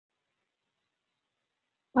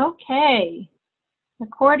Okay,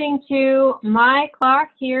 according to my clock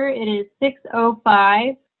here, it is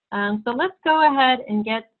 6:05. So let's go ahead and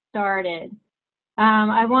get started.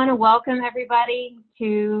 I want to welcome everybody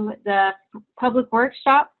to the public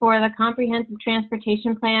workshop for the Comprehensive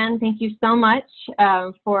Transportation Plan. Thank you so much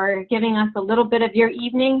for giving us a little bit of your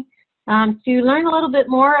evening to learn a little bit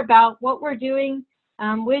more about what we're doing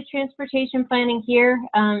with transportation planning here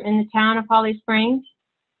in the town of Holly Springs.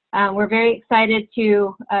 We're very excited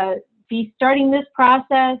to be starting this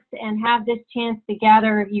process and have this chance to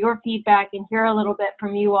gather your feedback and hear a little bit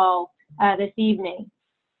from you all this evening.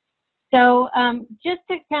 So just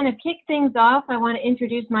to kind of kick things off, I want to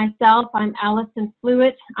introduce myself. I'm Allison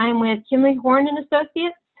Fluitt. I'm with Kimley Horn and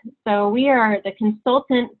Associates. So we are the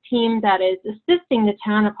consultant team that is assisting the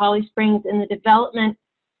town of Holly Springs in the development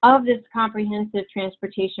of this comprehensive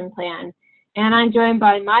transportation plan. And I'm joined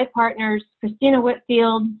by my partners, Christina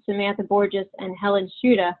Whitfield, Samantha Borges, and Helen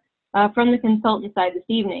Schuda from the consultant side this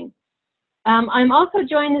evening. I'm also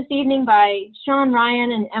joined this evening by Sean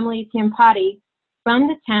Ryan and Emily Tiampati from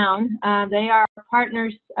the town. They are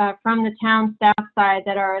partners from the town staff side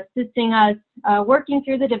that are assisting us working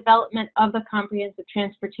through the development of the comprehensive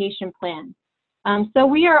transportation plan. So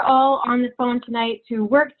we are all on the phone tonight to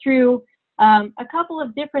work through a couple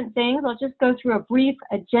of different things. I'll just go through a brief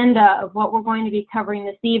agenda of what we're going to be covering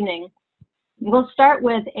this evening. We'll start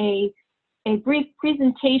with a brief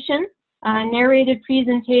presentation, a narrated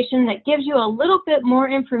presentation that gives you a little bit more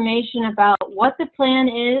information about what the plan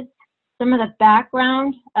is, some of the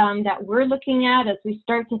background that we're looking at as we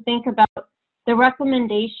start to think about the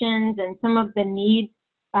recommendations and some of the needs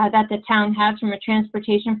that the town has from a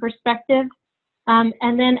transportation perspective.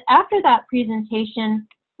 And then after that presentation,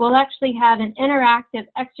 we'll actually have an interactive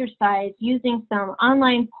exercise using some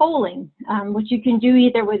online polling, which you can do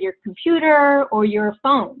either with your computer or your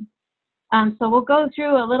phone. So we'll go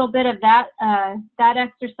through a little bit of that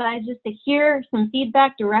exercise just to hear some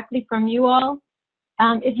feedback directly from you all.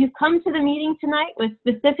 If you come to the meeting tonight with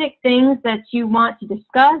specific things that you want to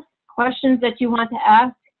discuss, questions that you want to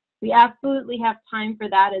ask, we absolutely have time for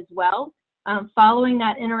that as well. Following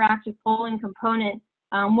that interactive polling component,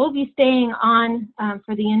 we'll be staying on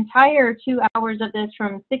for the entire 2 hours of this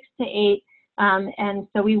from 6 to 8. And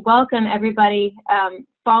so we welcome everybody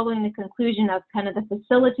following the conclusion of kind of the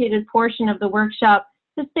facilitated portion of the workshop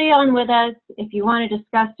to stay on with us. If you want to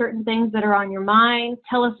discuss certain things that are on your mind,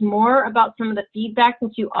 tell us more about some of the feedback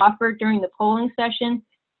that you offered during the polling session.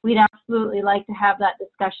 We'd absolutely like to have that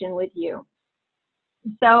discussion with you.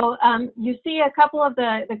 So you see a couple of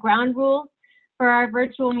the ground rules for our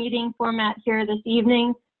virtual meeting format here this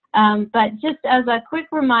evening. But just as a quick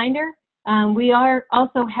reminder, we are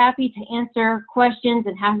also happy to answer questions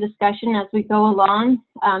and have discussion as we go along.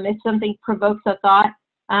 If something provokes a thought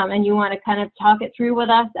and you want to kind of talk it through with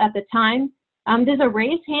us at the time. There's a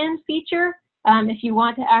raise hand feature. If you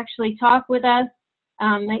want to actually talk with us,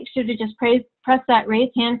 make sure to just press that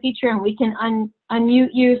raise hand feature and we can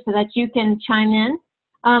unmute you so that you can chime in.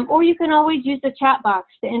 Or you can always use the chat box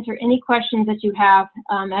to enter any questions that you have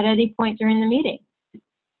at any point during the meeting.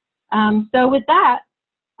 So with that,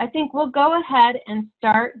 I think we'll go ahead and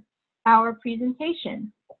start our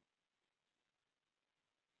presentation.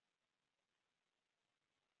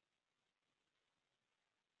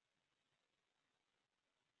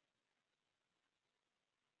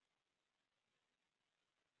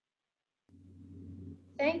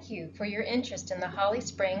 Thank you for your interest in the Holly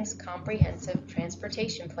Springs Comprehensive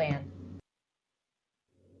Transportation Plan.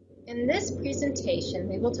 In this presentation,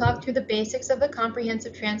 we will talk through the basics of the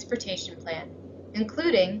Comprehensive Transportation Plan,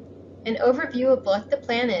 including an overview of what the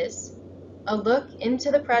plan is, a look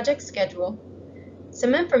into the project schedule,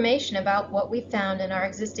 some information about what we found in our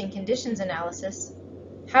existing conditions analysis,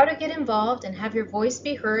 how to get involved and have your voice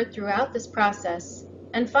be heard throughout this process,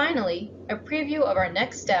 and finally, a preview of our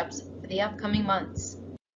next steps for the upcoming months.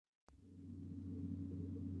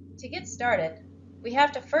 To get started, we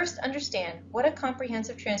have to first understand what a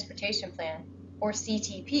Comprehensive Transportation Plan, or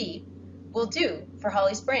CTP, will do for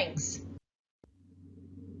Holly Springs.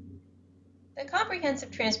 The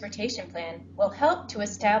Comprehensive Transportation Plan will help to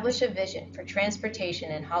establish a vision for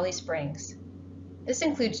transportation in Holly Springs. This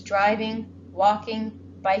includes driving, walking,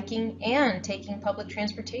 biking, and taking public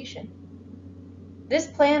transportation. This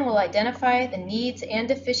plan will identify the needs and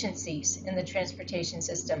deficiencies in the transportation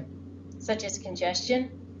system, such as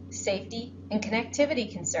congestion, safety, and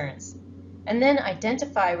connectivity concerns, and then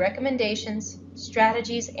identify recommendations,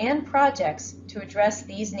 strategies, and projects to address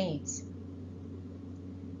these needs.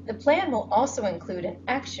 The plan will also include an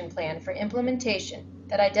action plan for implementation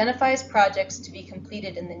that identifies projects to be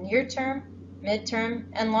completed in the near term, midterm,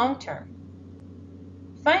 and long term.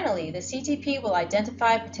 Finally, the CTP will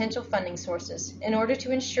identify potential funding sources in order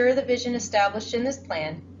to ensure the vision established in this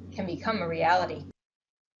plan can become a reality.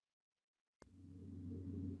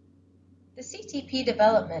 The CTP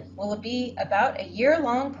development will be about a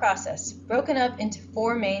year-long process broken up into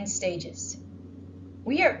 4 main stages.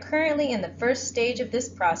 We are currently in the first stage of this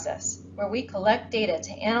process, where we collect data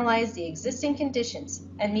to analyze the existing conditions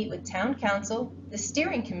and meet with Town Council, the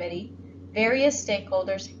Steering Committee, various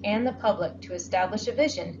stakeholders, and the public to establish a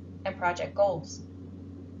vision and project goals.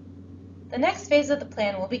 The next phase of the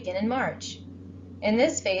plan will begin in March. In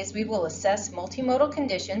this phase, we will assess multimodal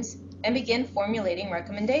conditions and begin formulating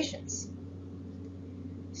recommendations.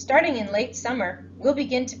 Starting in late summer, we'll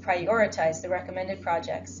begin to prioritize the recommended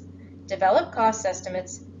projects, develop cost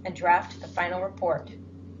estimates, and draft the final report.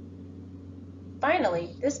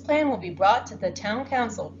 Finally, this plan will be brought to the Town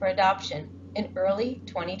Council for adoption in early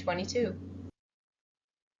 2022.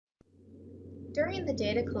 During the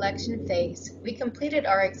data collection phase, we completed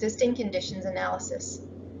our existing conditions analysis.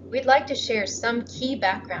 We'd like to share some key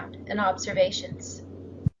background and observations.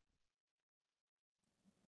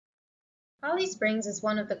 Holly Springs is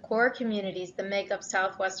one of the core communities that make up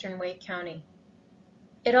southwestern Wake County.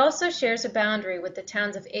 It also shares a boundary with the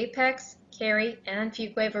towns of Apex, Cary, and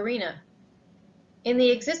Fuquay-Varina. In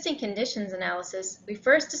the existing conditions analysis, we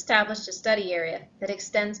first established a study area that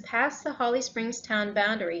extends past the Holly Springs town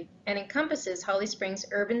boundary and encompasses Holly Springs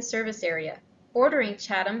urban service area, bordering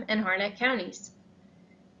Chatham and Harnett counties.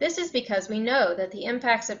 This is because we know that the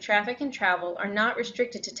impacts of traffic and travel are not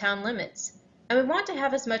restricted to town limits, and we want to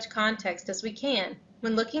have as much context as we can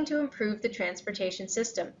when looking to improve the transportation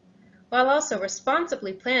system, while also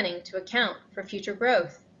responsibly planning to account for future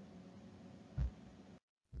growth.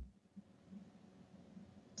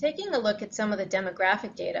 Taking a look at some of the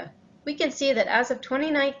demographic data, we can see that as of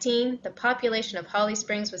 2019, the population of Holly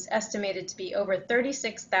Springs was estimated to be over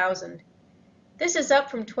 36,000. This is up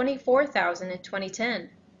from 24,000 in 2010.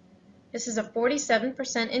 This is a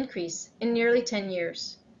 47% increase in nearly 10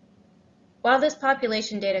 years. While this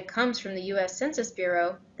population data comes from the U.S. Census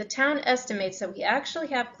Bureau, the town estimates that we actually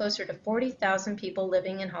have closer to 40,000 people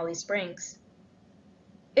living in Holly Springs.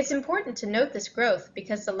 It's important to note this growth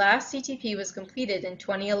because the last CTP was completed in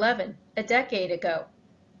 2011, a decade ago.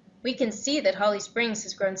 We can see that Holly Springs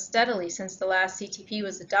has grown steadily since the last CTP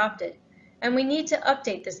was adopted, and we need to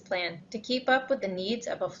update this plan to keep up with the needs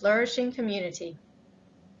of a flourishing community.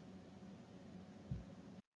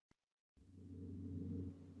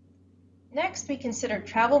 Next, we consider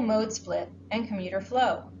travel mode split and commuter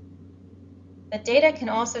flow. The data can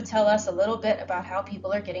also tell us a little bit about how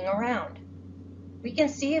people are getting around. We can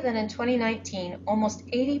see that in 2019, almost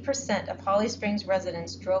 80% of Holly Springs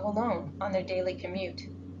residents drove alone on their daily commute.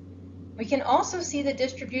 We can also see the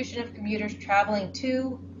distribution of commuters traveling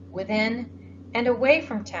to, within, and away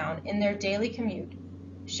from town in their daily commute,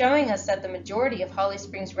 showing us that the majority of Holly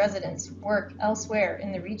Springs residents work elsewhere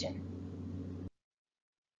in the region.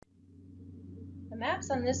 The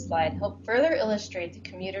maps on this slide help further illustrate the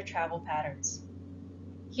commuter travel patterns.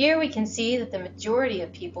 Here we can see that the majority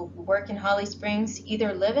of people who work in Holly Springs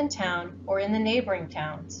either live in town or in the neighboring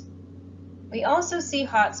towns. We also see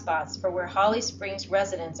hotspots for where Holly Springs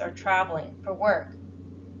residents are traveling for work.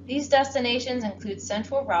 These destinations include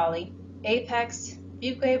Central Raleigh, Apex,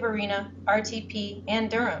 Fuquay-Varina, RTP, and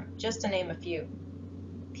Durham, just to name a few.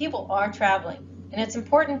 People are traveling, and it's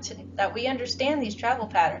important that we understand these travel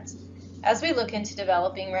patterns as we look into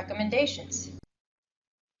developing recommendations.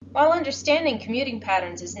 While understanding commuting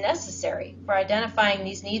patterns is necessary for identifying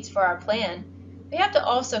these needs for our plan, we have to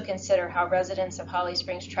also consider how residents of Holly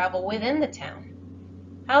Springs travel within the town.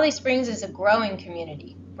 Holly Springs is a growing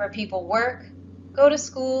community where people work, go to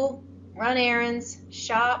school, run errands,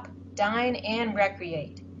 shop, dine, and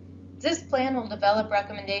recreate. This plan will develop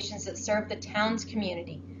recommendations that serve the town's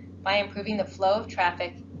community by improving the flow of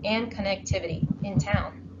traffic and connectivity in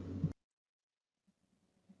town.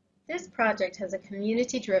 This project has a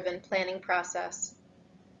community-driven planning process.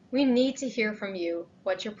 We need to hear from you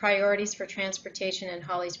what your priorities for transportation in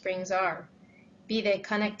Holly Springs are, be they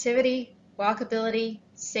connectivity, walkability,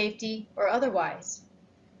 safety, or otherwise.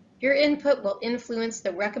 Your input will influence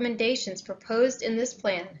the recommendations proposed in this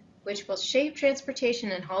plan, which will shape transportation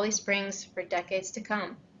in Holly Springs for decades to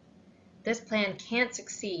come. This plan can't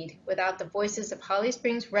succeed without the voices of Holly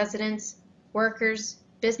Springs residents, workers,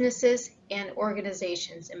 businesses, and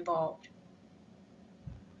organizations involved.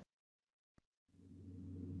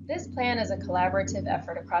 This plan is a collaborative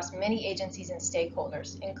effort across many agencies and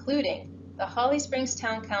stakeholders, including the Holly Springs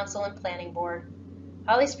Town Council and Planning Board,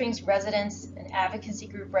 Holly Springs residents and advocacy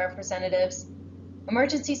group representatives,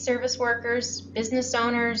 emergency service workers, business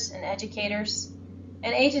owners, and educators,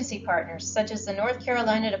 and agency partners such as the North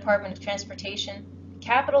Carolina Department of Transportation,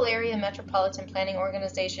 Capital Area Metropolitan Planning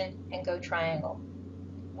Organization, and Go Triangle.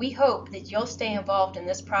 We hope that you'll stay involved in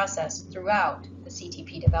this process throughout the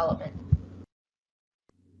CTP development.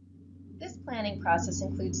 This planning process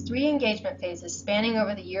includes 3 engagement phases spanning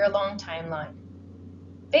over the year-long timeline.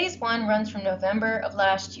 Phase 1 runs from November of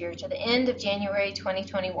last year to the end of January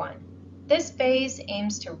 2021. This phase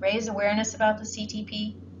aims to raise awareness about the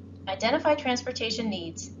CTP, identify transportation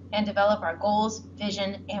needs, and develop our goals,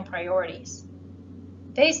 vision, and priorities.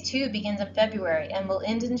 Phase 2 begins in February and will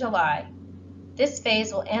end in July. This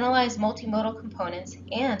phase will analyze multimodal components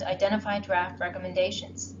and identify draft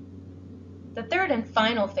recommendations. The third and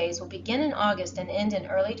final phase will begin in August and end in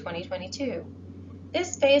early 2022.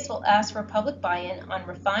 This phase will ask for public buy-in on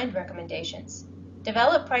refined recommendations,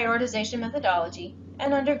 develop prioritization methodology,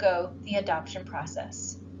 and undergo the adoption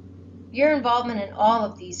process. Your involvement in all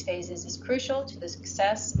of these phases is crucial to the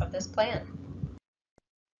success of this plan.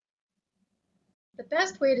 The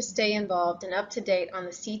best way to stay involved and up to date on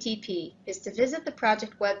the CTP is to visit the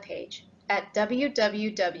project webpage at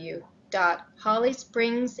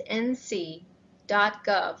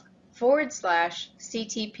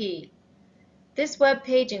www.hollyspringsnc.gov/CTP. This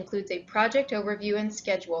webpage includes a project overview and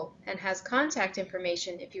schedule and has contact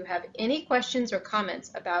information if you have any questions or comments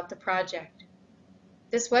about the project.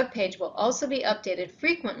 This webpage will also be updated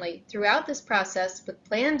frequently throughout this process with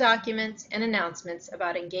plan documents and announcements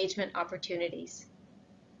about engagement opportunities.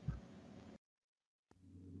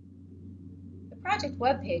 The project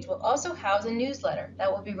webpage will also house a newsletter that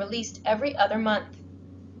will be released every other month.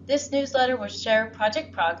 This newsletter will share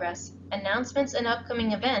project progress, announcements and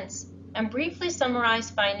upcoming events, and briefly summarize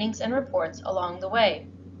findings and reports along the way.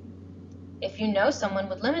 If you know someone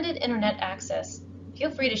with limited internet access,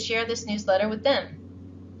 feel free to share this newsletter with them.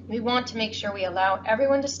 We want to make sure we allow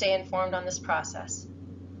everyone to stay informed on this process.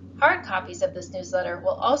 Hard copies of this newsletter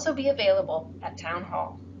will also be available at Town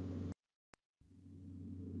Hall.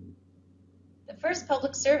 The first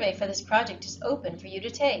public survey for this project is open for you to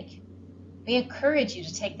take. We encourage you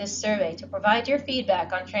to take this survey to provide your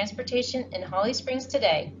feedback on transportation in Holly Springs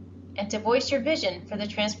today and to voice your vision for the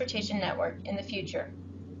transportation network in the future.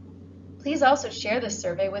 Please also share this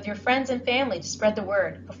survey with your friends and family to spread the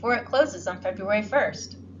word before it closes on February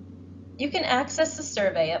 1st. You can access the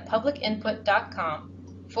survey at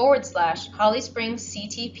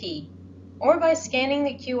publicinput.com/HollySpringsCTP or by scanning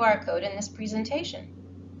the QR code in this presentation.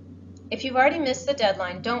 If you've already missed the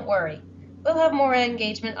deadline, don't worry. We'll have more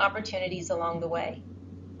engagement opportunities along the way.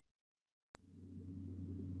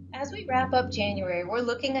 As we wrap up January, we're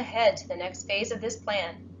looking ahead to the next phase of this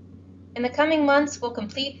plan. In the coming months, we'll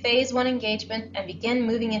complete Phase 1 engagement and begin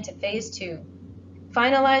moving into Phase 2,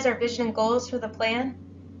 finalize our vision and goals for the plan,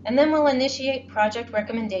 and then we'll initiate project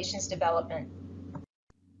recommendations development.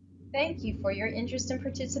 Thank you for your interest and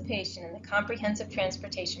participation in the Comprehensive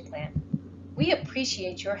Transportation Plan. We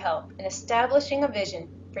appreciate your help in establishing a vision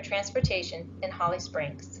for transportation in Holly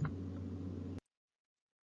Springs.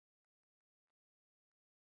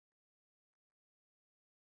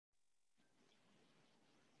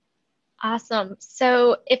 Awesome.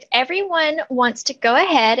 So if everyone wants to go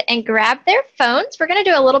ahead and grab their phones, we're going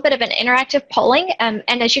to do a little bit of an interactive polling. And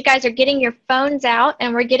as you guys are getting your phones out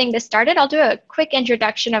and we're getting this started, I'll do a quick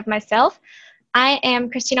introduction of myself. I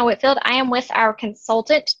am Christina Whitfield. I am with our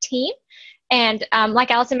consultant team. And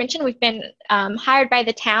like Allison mentioned, we've been hired by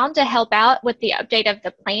the town to help out with the update of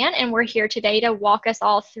the plan. And we're here today to walk us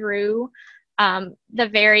all through the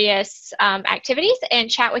various activities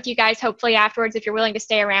and chat with you guys hopefully afterwards if you're willing to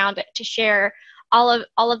stay around to share all of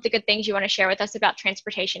the good things you want to share with us about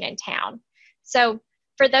transportation in town. So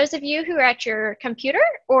for those of you who are at your computer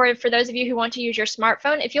or for those of you who want to use your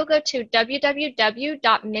smartphone, if you'll go to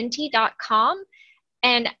www.menti.com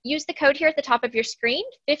and use the code here at the top of your screen,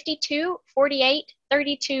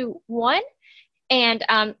 5248321, and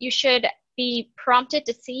you should be prompted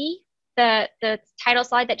to see the title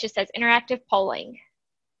slide that just says interactive polling.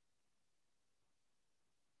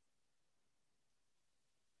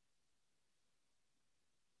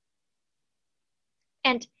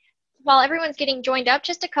 And while everyone's getting joined up,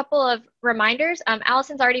 just a couple of reminders.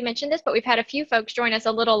 Allison's already mentioned this, but we've had a few folks join us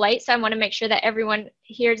a little late, so I want to make sure that everyone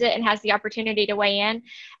hears it and has the opportunity to weigh in.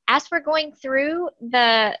 As we're going through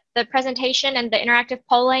the presentation and the interactive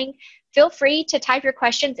polling, feel free to type your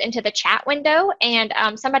questions into the chat window, and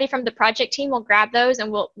somebody from the project team will grab those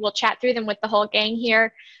and we'll chat through them with the whole gang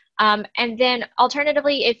here. And then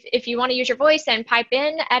alternatively, if you want to use your voice and pipe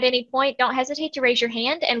in at any point, don't hesitate to raise your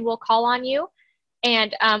hand and we'll call on you.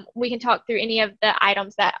 And we can talk through any of the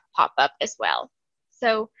items that pop up as well.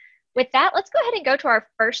 So with that, let's go ahead and go to our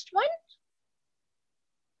first one.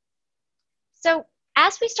 So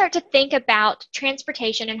as we start to think about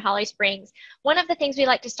transportation in Holly Springs, one of the things we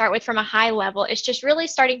like to start with from a high level is just really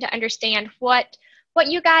starting to understand what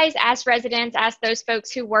you guys as residents, as those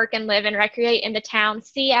folks who work and live and recreate in the town,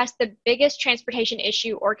 see as the biggest transportation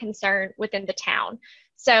issue or concern within the town.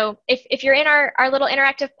 So if you're in our little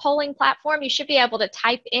interactive polling platform, you should be able to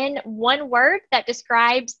type in one word that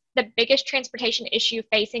describes the biggest transportation issue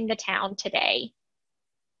facing the town today.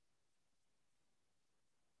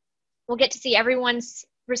 We'll get to see everyone's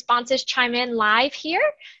responses chime in live here.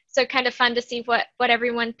 So kind of fun to see what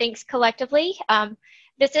everyone thinks collectively.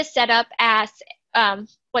 This is set up as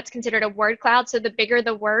what's considered a word cloud. So the bigger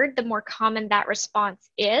the word, the more common that response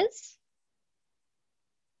is.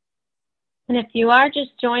 And if you are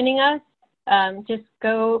just joining us, just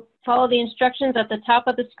go follow the instructions at the top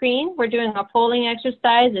of the screen. We're doing a polling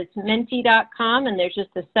exercise. It's menti.com, and there's just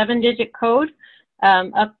a 7-digit code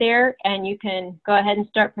up there, and you can go ahead and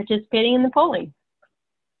start participating in the polling.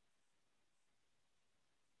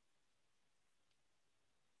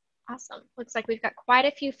 Awesome. Looks like we've got quite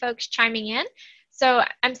a few folks chiming in. So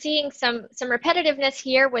I'm seeing some repetitiveness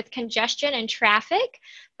here with congestion and traffic,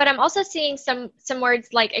 but I'm also seeing some words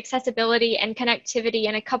like accessibility and connectivity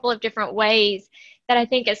in a couple of different ways that I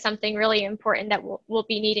think is something really important that we'll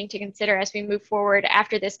be needing to consider as we move forward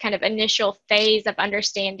after this kind of initial phase of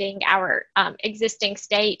understanding our existing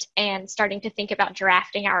state and starting to think about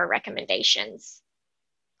drafting our recommendations.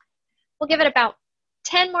 We'll give it about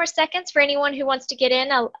 10 more seconds for anyone who wants to get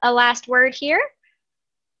in a last word here.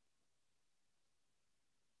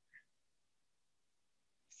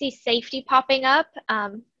 See safety popping up,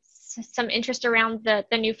 some interest around the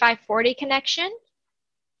new 540 connection.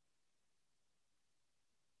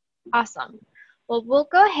 Awesome. Well, we'll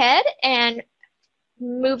go ahead and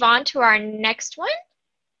move on to our next one.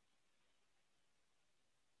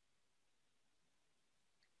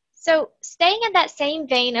 So staying in that same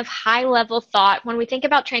vein of high-level thought, when we think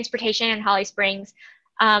about transportation in Holly Springs,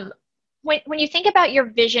 when you think about your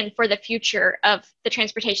vision for the future of the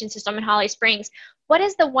transportation system in Holly Springs, what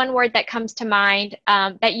is the one word that comes to mind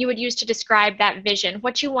that you would use to describe that vision,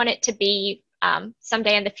 what you want it to be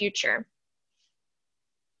someday in the future?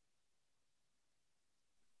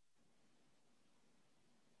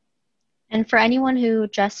 And for anyone who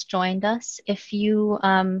just joined us, if you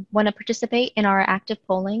want to participate in our active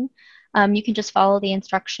polling, you can just follow the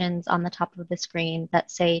instructions on the top of the screen that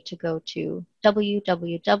say to go to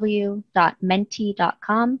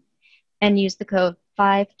www.menti.com and use the code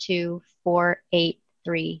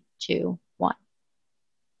 5248321.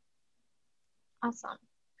 Awesome.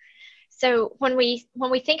 So when we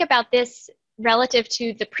think about this relative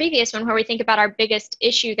to the previous one, where we think about our biggest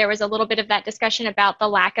issue, there was a little bit of that discussion about the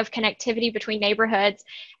lack of connectivity between neighborhoods.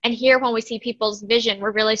 And here, when we see people's vision,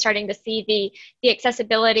 we're really starting to see the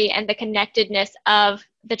accessibility and the connectedness of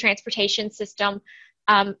the transportation system.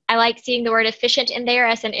 I like seeing the word efficient in there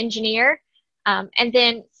as an engineer. And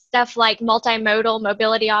then stuff like multimodal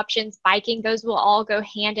mobility options, biking, those will all go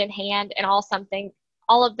hand in hand, and all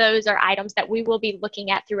of those are items that we will be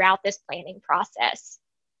looking at throughout this planning process.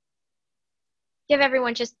 Give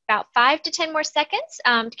everyone just about 5 to 10 more seconds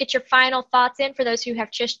to get your final thoughts in for those who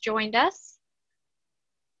have just joined us.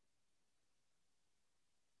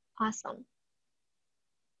 Awesome.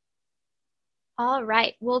 All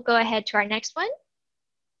right, we'll go ahead to our next one.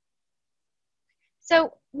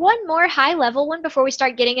 So one more high-level one before we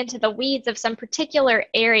start getting into the weeds of some particular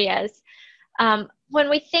areas. When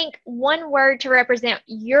we think one word to represent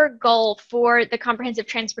your goal for the comprehensive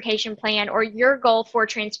transportation plan or your goal for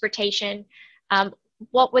transportation,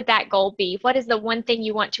 what would that goal be? What is the one thing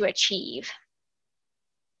you want to achieve?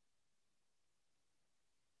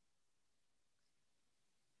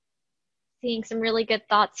 Seeing some really good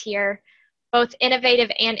thoughts here. Both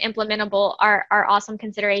innovative and implementable are awesome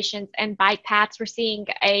considerations, and bike paths, we're seeing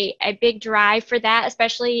a big drive for that,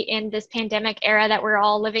 especially in this pandemic era that we're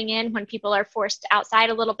all living in when people are forced outside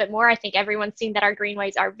a little bit more. I think everyone's seen that our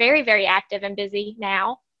greenways are very, very active and busy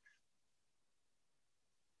now.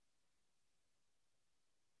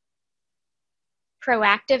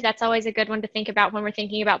 Proactive, that's always a good one to think about when we're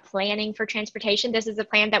thinking about planning for transportation. This is a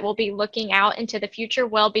plan that will be looking out into the future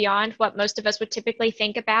well beyond what most of us would typically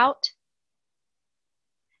think about.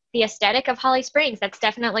 The aesthetic of Holly Springs, that's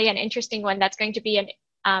definitely an interesting one. That's going to be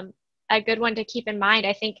a good one to keep in mind.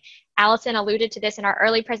 I think Allison alluded to this in our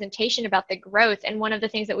early presentation about the growth, and one of the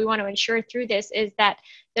things that we want to ensure through this is that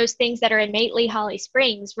those things that are innately Holly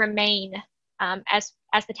Springs remain as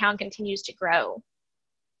the town continues to grow.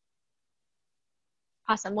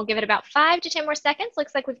 Awesome. We'll give it about 5 to 10 more seconds.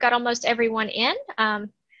 Looks like we've got almost everyone in.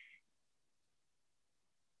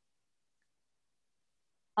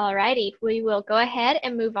 Alrighty, we will go ahead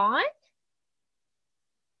and move on.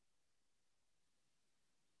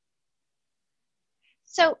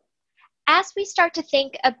 So as we start to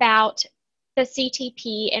think about the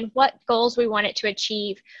CTP and what goals we want it to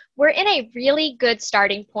achieve, we're in a really good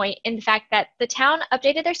starting point in the fact that the town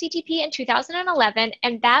updated their CTP in 2011,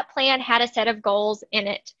 and that plan had a set of goals in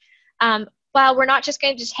it. While we're not just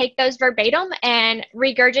going to take those verbatim and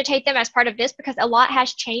regurgitate them as part of this, because a lot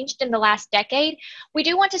has changed in the last decade, we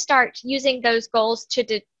do want to start using those goals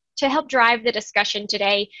to help drive the discussion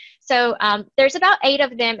today. So there's about 8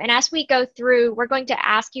 of them, and as we go through, we're going to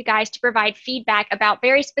ask you guys to provide feedback about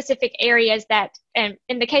very specific areas that, and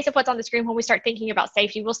in the case of what's on the screen, when we start thinking about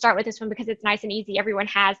safety, we'll start with this one because it's nice and easy. Everyone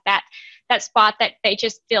has that spot that they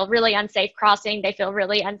just feel really unsafe crossing. They feel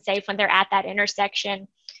really unsafe when they're at that intersection.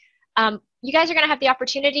 You guys are going to have the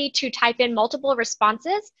opportunity to type in multiple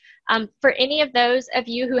responses. For any of those of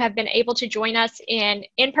you who have been able to join us in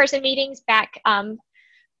in-person meetings back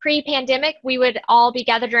pre-pandemic, we would all be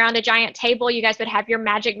gathered around a giant table. You guys would have your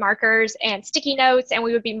magic markers and sticky notes, and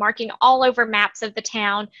we would be marking all over maps of the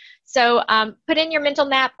town. So put in your mental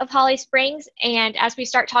map of Holly Springs, and as we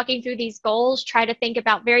start talking through these goals, try to think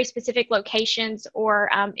about very specific locations or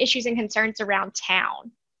issues and concerns around town.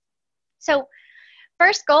 So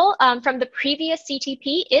first goal from the previous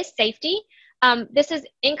CTP is safety. This is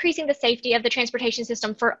increasing the safety of the transportation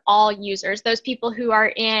system for all users, those people who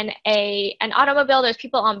are in an automobile, those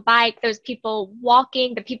people on bike, those people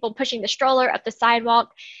walking, the people pushing the stroller up the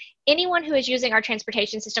sidewalk, anyone who is using our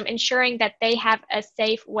transportation system, ensuring that they have a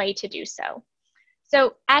safe way to do so.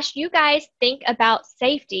 So as you guys think about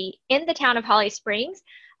safety in the town of Holly Springs,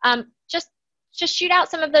 just shoot out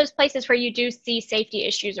some of those places where you do see safety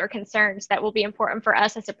issues or concerns that will be important for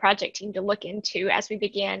us as a project team to look into as we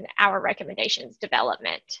begin our recommendations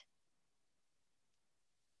development.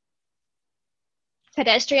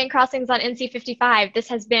 Pedestrian crossings on NC 55. This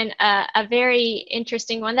has been a very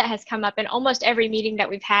interesting one that has come up in almost every meeting that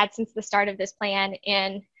we've had since the start of this plan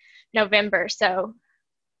in November. So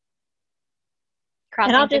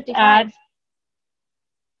crossing 55. And I'll just add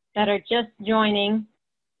that are just joining.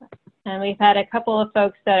 And we've had a couple of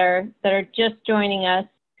folks that are just joining us.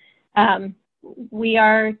 We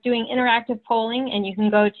are doing interactive polling, and you can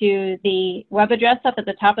go to the web address up at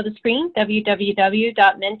the top of the screen,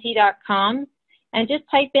 www.menti.com, and just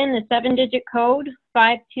type in the 7-digit code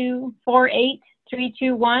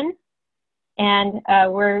 5248321. And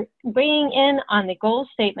we're weighing in on the goal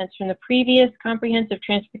statements from the previous comprehensive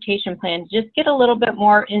transportation plan. Just get a little bit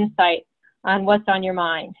more insight on what's on your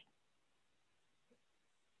mind.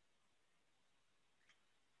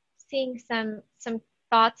 Seeing some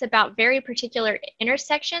thoughts about very particular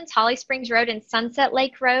intersections, Holly Springs Road and Sunset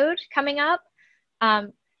Lake Road coming up,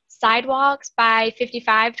 sidewalks by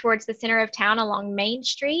 55 towards the center of town along Main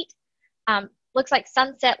Street. Looks like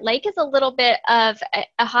Sunset Lake is a little bit of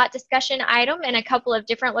a hot discussion item in a couple of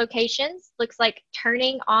different locations. Looks like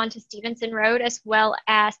turning onto Stevenson Road as well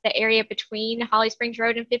as the area between Holly Springs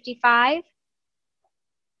Road and 55.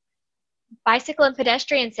 Bicycle and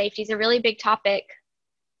pedestrian safety is a really big topic.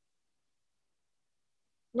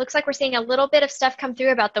 Looks like we're seeing a little bit of stuff come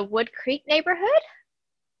through about the Wood Creek neighborhood.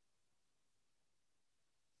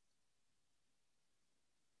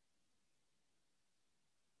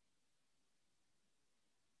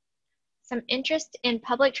 Some interest in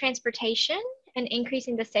public transportation and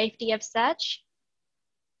increasing the safety of such.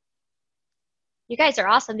 You guys are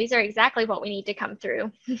awesome. These are exactly what we need to come through.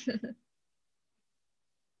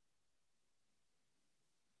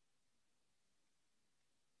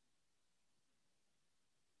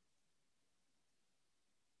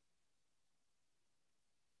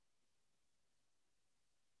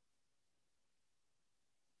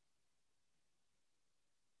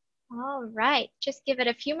 All right, just give it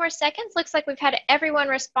a few more seconds. Looks like we've had everyone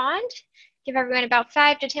respond. Give everyone about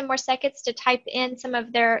 5 to 10 more seconds to type in some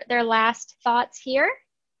of their last thoughts here.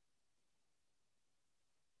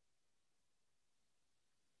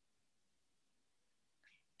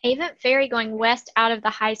 Avent Ferry going west out of the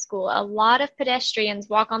high school. A lot of pedestrians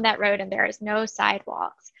walk on that road and there is no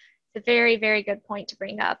sidewalks. It's a very, very good point to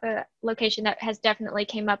bring up. A location that has definitely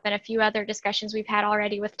came up in a few other discussions we've had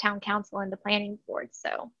already with town council and the planning board.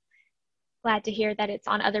 So glad to hear that it's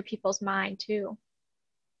on other people's mind too.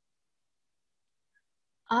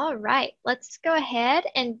 All right, let's go ahead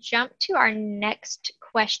and jump to our next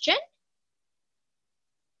question.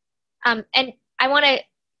 And I want to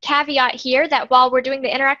caveat here that while we're doing the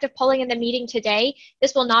interactive polling in the meeting today,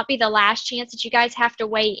 this will not be the last chance that you guys have to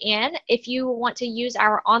weigh in. If you want to use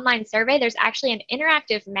our online survey, there's actually an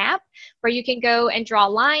interactive map where you can go and draw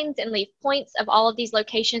lines and leave points of all of these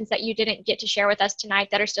locations that you didn't get to share with us tonight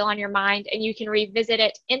that are still on your mind, and you can revisit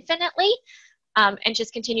it infinitely and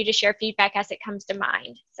just continue to share feedback as it comes to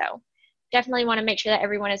mind. So definitely want to make sure that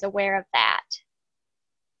everyone is aware of that.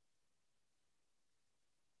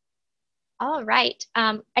 All right.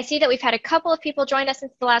 I see that we've had a couple of people join us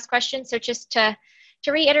since the last question. So just to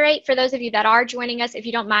reiterate, for those of you that are joining us, if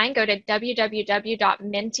you don't mind, go to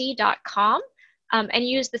www.menti.com and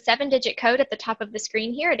use the 7-digit code at the top of the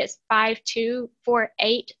screen here. It is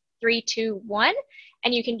 5248321,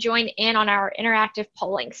 and you can join in on our interactive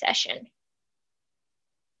polling session.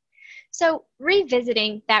 So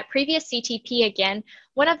revisiting that previous CTP again,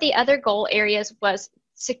 one of the other goal areas was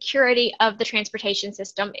security of the transportation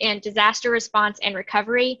system and disaster response and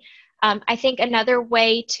recovery. I think another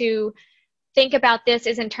way to think about this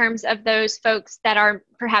is in terms of those folks that are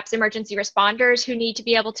perhaps emergency responders who need to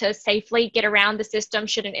be able to safely get around the system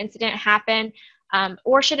should an incident happen,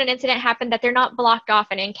 or should an incident happen that they're not blocked off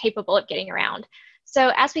and incapable of getting around.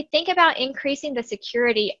 So as we think about increasing the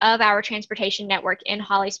security of our transportation network in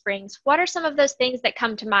Holly Springs, what are some of those things that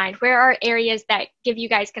come to mind? Where are areas that give you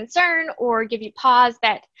guys concern or give you pause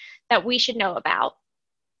that we should know about?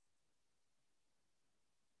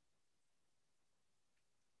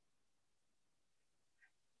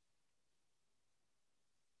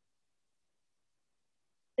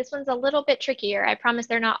 This one's a little bit trickier. I promise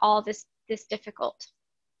they're not all this difficult.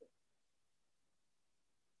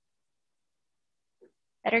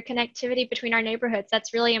 Better connectivity between our neighborhoods.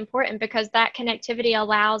 That's really important because that connectivity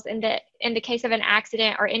allows, in the case of an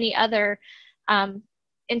accident or any other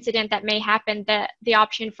incident that may happen, the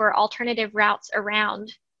option for alternative routes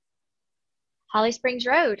around Holly Springs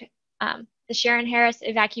Road. The Sharon Harris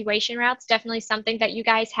evacuation routes, definitely something that you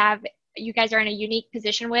guys have. You guys are in a unique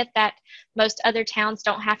position with that most other towns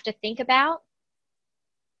don't have to think about.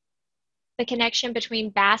 The connection between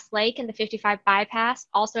Bass Lake and the 55 bypass,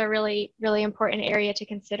 also a really, really important area to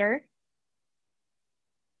consider.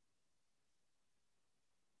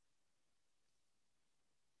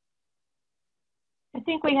 I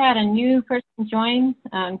think we had a new person join.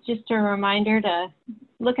 Just a reminder to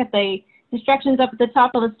look at the instructions up at the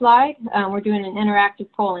top of the slide. We're doing an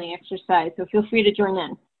interactive polling exercise, so feel free to join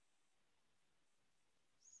in.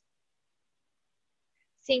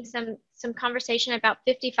 Seeing some conversation about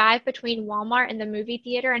 55 between Walmart and the movie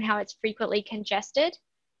theater and how it's frequently congested.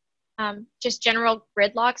 Just general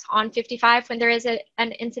gridlocks on 55 when there is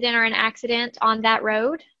an incident or an accident on that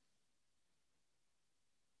road.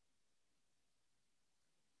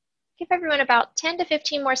 Give everyone about 10 to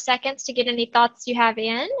 15 more seconds to get any thoughts you have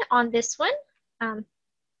in on this one.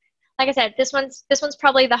 Like I said, this one's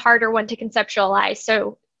probably the harder one to conceptualize,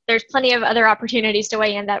 so there's plenty of other opportunities to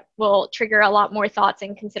weigh in that will trigger a lot more thoughts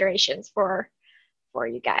and considerations for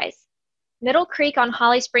you guys. Middle Creek on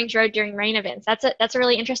Holly Springs Road during rain events. That's a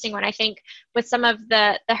really interesting one. I think with some of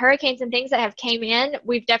the hurricanes and things that have came in,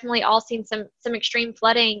 we've definitely all seen some extreme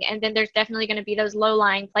flooding, and then there's definitely going to be those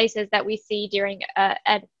low-lying places that we see during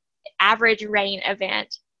an average rain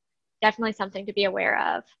event. Definitely something to be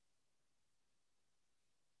aware of.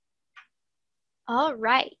 All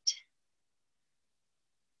right.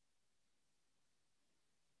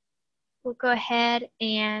 We'll go ahead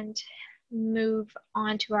and move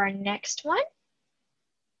on to our next one.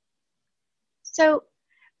 So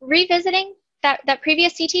revisiting that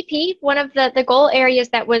previous CTP, one of the goal areas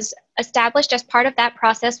that was established as part of that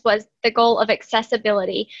process was the goal of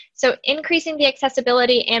accessibility. So increasing the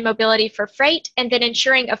accessibility and mobility for freight, and then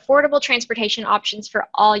ensuring affordable transportation options for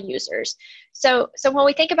all users. So when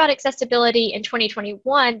we think about accessibility in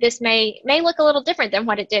 2021, this may look a little different than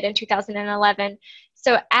what it did in 2011.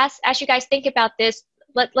 So as you guys think about this,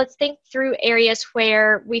 let's think through areas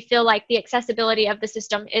where we feel like the accessibility of the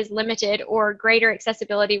system is limited, or greater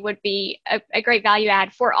accessibility would be a great value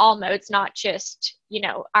add for all modes, not just,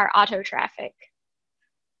 our auto traffic.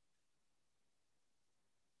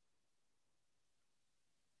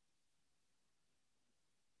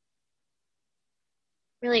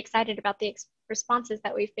 Really excited about the responses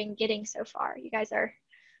that we've been getting so far. You guys are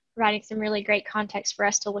providing some really great context for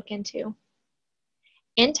us to look into.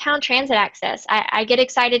 In-town transit access. I get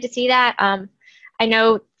excited to see that. I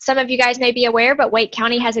know some of you guys may be aware, but Wake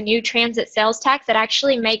County has a new transit sales tax that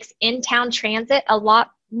actually makes in-town transit a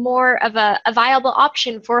lot more of a viable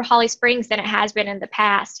option for Holly Springs than it has been in the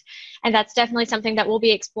past. And that's definitely something that we'll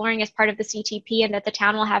be exploring as part of the CTP, and that the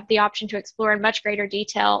town will have the option to explore in much greater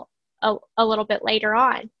detail a little bit later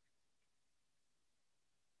on.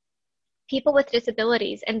 People with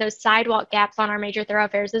disabilities and those sidewalk gaps on our major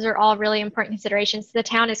thoroughfares, those are all really important considerations. The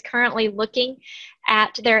town is currently looking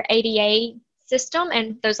at their ADA system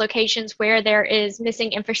and those locations where there is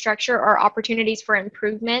missing infrastructure or opportunities for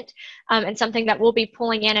improvement, and something that we'll be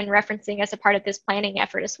pulling in and referencing as a part of this planning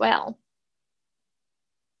effort as well.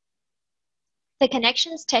 The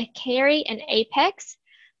connections to Cary and Apex,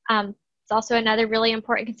 it's also another really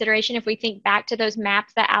important consideration if we think back to those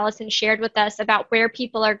maps that Allison shared with us about where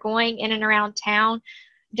people are going in and around town.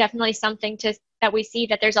 Definitely something that we see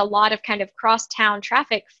that there's a lot of kind of cross-town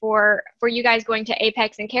traffic for you guys going to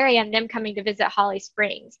Apex and Cary and them coming to visit Holly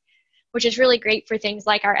Springs, which is really great for things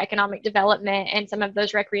like our economic development and some of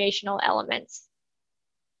those recreational elements.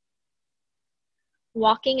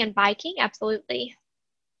 Walking and biking, absolutely.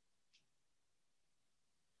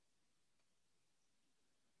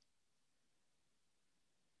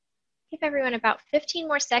 Give everyone about 15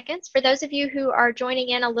 more seconds. For those of you who are joining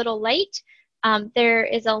in a little late, there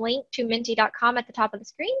is a link to menti.com at the top of the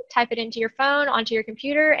screen. Type it into your phone, onto your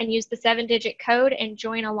computer, and use the 7-digit code and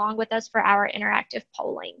join along with us for our interactive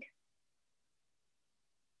polling.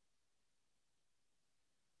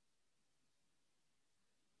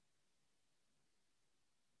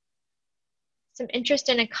 Some interest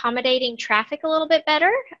in accommodating traffic a little bit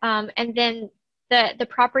better, and then the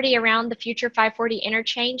property around the future 540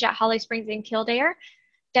 interchange at Holly Springs and Kildare.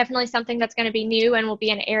 Definitely something that's going to be new and will be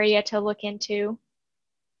an area to look into.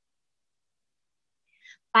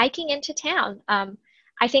 Biking into town.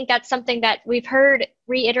 I think that's something that we've heard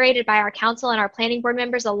reiterated by our council and our planning board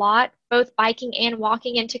members a lot, both biking and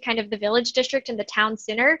walking into kind of the village district and the town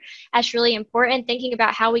center. That's really important, thinking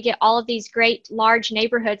about how we get all of these great large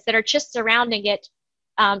neighborhoods that are just surrounding it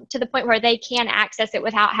to the point where they can access it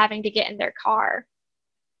without having to get in their car.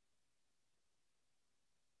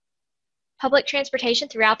 Public transportation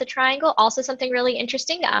throughout the triangle, also something really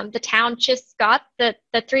interesting. The town just got the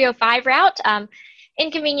 305 route.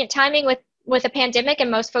 Inconvenient timing with a pandemic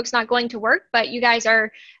and most folks not going to work, but you guys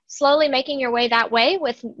are slowly making your way that way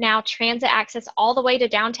with now transit access all the way to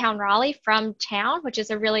downtown Raleigh from town, which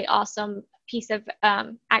is a really awesome piece of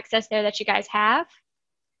access there that you guys have.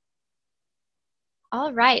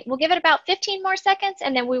 All right, we'll give it about 15 more seconds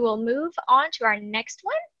and then we will move on to our next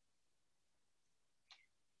one.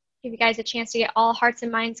 Give you guys a chance to get all hearts and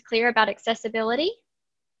minds clear about accessibility.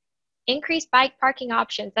 Increased bike parking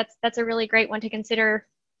options, that's a really great one to consider.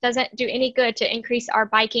 Doesn't do any good to increase our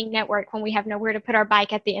biking network when we have nowhere to put our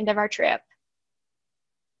bike at the end of our trip.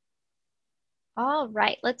 All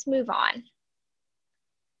right, let's move on.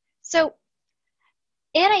 So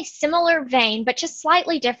in a similar vein, but just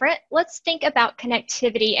slightly different, let's think about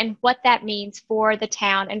connectivity and what that means for the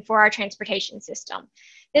town and for our transportation system.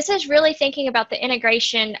 This is really thinking about the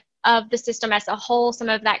integration of the system as a whole, some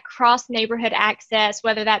of that cross-neighborhood access,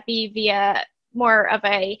 whether that be via more of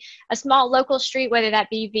a small local street, whether that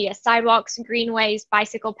be via sidewalks, greenways,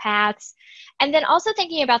 bicycle paths, and then also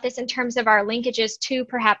thinking about this in terms of our linkages to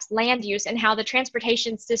perhaps land use and how the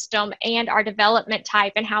transportation system and our development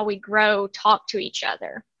type and how we grow talk to each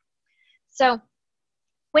other. So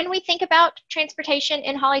when we think about transportation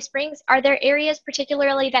in Holly Springs, are there areas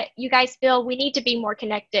particularly that you guys feel we need to be more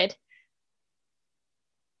connected?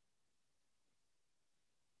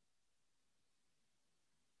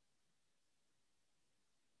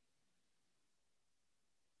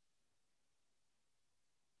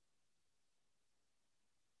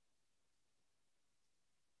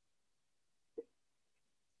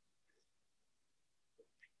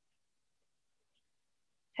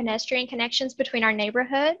 Pedestrian connections between our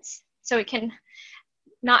neighborhoods so we can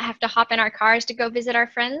not have to hop in our cars to go visit our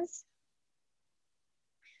friends.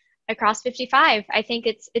 Across 55, I think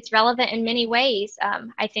it's relevant in many ways.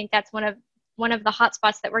 I think that's one of the hot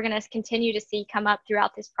spots that we're going to continue to see come up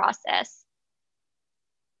throughout this process.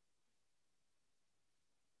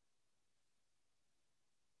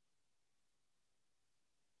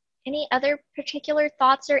 Any other particular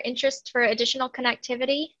thoughts or interests for additional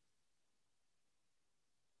connectivity?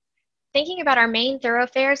 Thinking about our main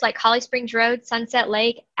thoroughfares like Holly Springs Road, Sunset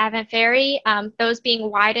Lake, Avant Ferry, those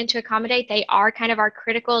being widened to accommodate, they are kind of our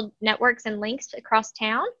critical networks and links across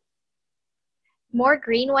town. More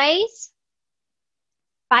greenways.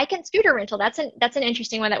 Bike and scooter rental, that's an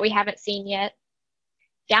interesting one that we haven't seen yet.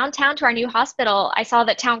 Downtown to our new hospital. I saw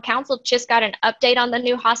that town council just got an update on the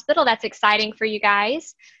new hospital. That's exciting for you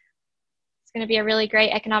guys. It's going to be a really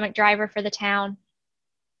great economic driver for the town.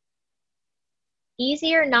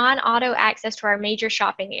 Easier non-auto access to our major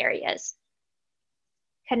shopping areas.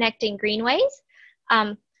 Connecting greenways.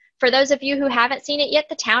 For those of you who haven't seen it yet,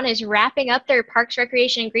 the town is wrapping up their Parks,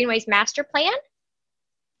 Recreation, and Greenways master plan.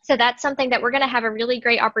 So that's something that we're going to have a really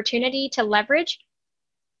great opportunity to leverage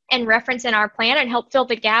and reference in our plan and help fill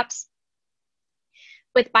the gaps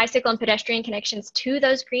with bicycle and pedestrian connections to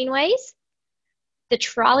those greenways. The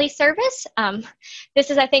trolley service, this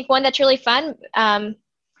is, I think, one that's really fun.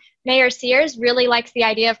 Mayor Sears really likes the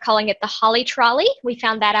idea of calling it the Holly Trolley. We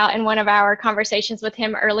found that out in one of our conversations with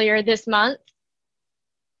him earlier this month.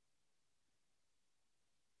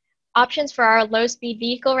 Options for our low-speed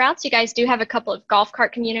vehicle routes. You guys do have a couple of golf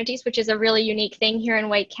cart communities, which is a really unique thing here in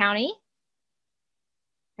Wake County.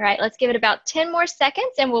 All right, let's give it about 10 more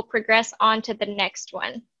seconds and we'll progress on to the next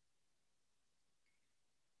one.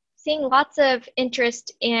 Seeing lots of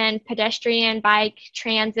interest in pedestrian, bike,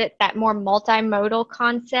 transit, that more multimodal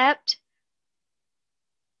concept.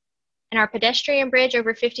 And our pedestrian bridge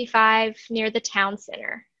over 55 near the town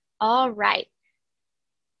center. All right,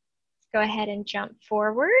 let's go ahead and jump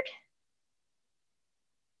forward.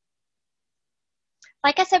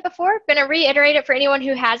 Like I said before, I'm going to reiterate it for anyone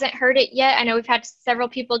who hasn't heard it yet. I know we've had several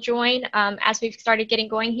people join as we've started getting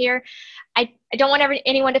going here. I don't want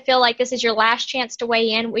anyone to feel like this is your last chance to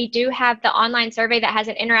weigh in. We do have the online survey that has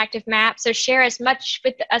an interactive map, so share as much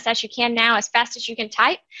with us as you can now, as fast as you can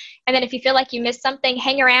type. And then if you feel like you missed something,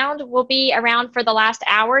 hang around. We'll be around for the last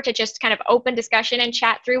hour to just kind of open discussion and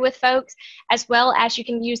chat through with folks, as well as you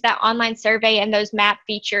can use that online survey and those map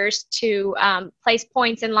features to place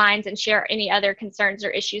points and lines and share any other concerns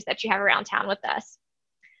or issues that you have around town with us.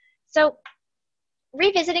 So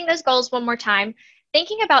revisiting those goals one more time,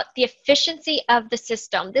 thinking about the efficiency of the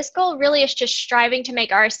system. This goal really is just striving to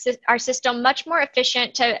make our system much more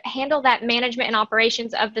efficient to handle that management and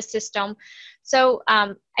operations of the system. So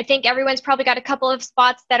I think everyone's probably got a couple of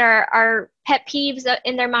spots that are pet peeves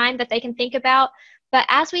in their mind that they can think about. But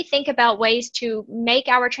as we think about ways to make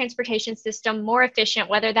our transportation system more efficient,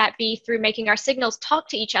 whether that be through making our signals talk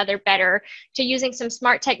to each other better, to using some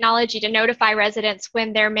smart technology to notify residents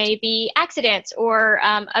when there may be accidents or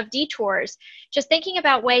of detours, just thinking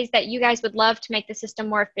about ways that you guys would love to make the system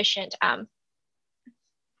more efficient,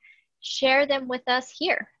 share them with us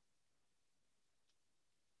here.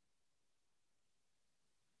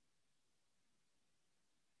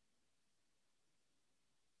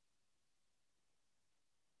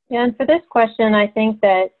 Yeah, and for this question, I think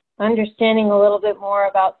that understanding a little bit more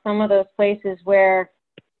about some of those places where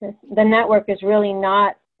the network is really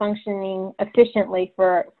not functioning efficiently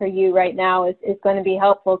for you right now is going to be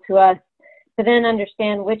helpful to us to then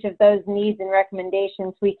understand which of those needs and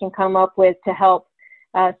recommendations we can come up with to help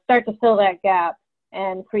start to fill that gap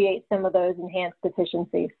and create some of those enhanced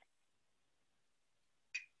efficiencies.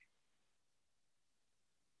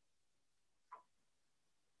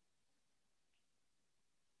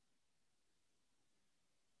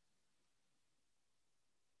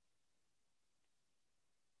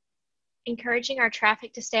 Encouraging our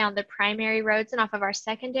traffic to stay on the primary roads and off of our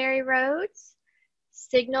secondary roads.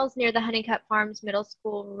 Signals near the Honeycutt Farms Middle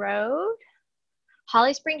School Road.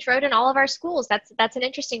 Holly Springs Road in all of our schools. That's an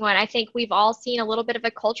interesting one. I think we've all seen a little bit of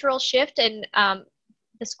a cultural shift in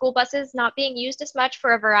the school buses not being used as much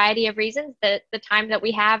for a variety of reasons. The time that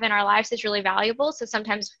we have in our lives is really valuable. So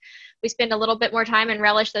sometimes we spend a little bit more time and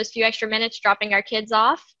relish those few extra minutes dropping our kids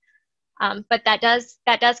off. But that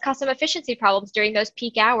does cause some efficiency problems during those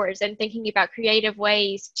peak hours, and thinking about creative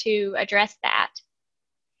ways to address that.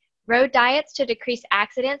 Road diets to decrease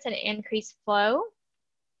accidents and increase flow.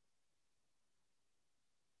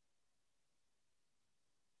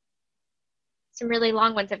 Some really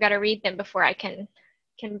long ones. I've got to read them before I can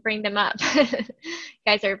bring them up. You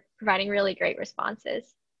guys are providing really great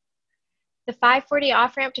responses. The 540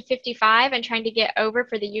 off-ramp to 55 and trying to get over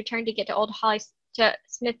for the U-turn to get to Old Holly to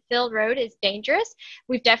Smithfield Road is dangerous.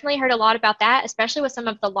 We've definitely heard a lot about that, especially with some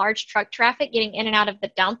of the large truck traffic getting in and out of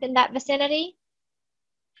the dump in that vicinity.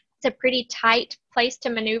 It's a pretty tight place to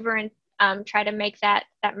maneuver and try to make that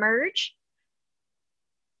merge.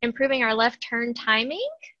 Improving our left turn timing.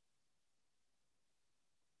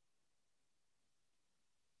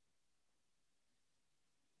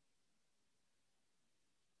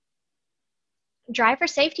 Driver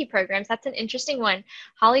safety programs, that's an interesting one.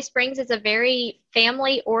 Holly Springs is a very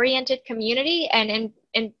family-oriented community, and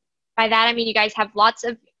by that I mean you guys have lots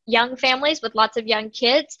of young families with lots of young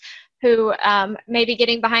kids who may be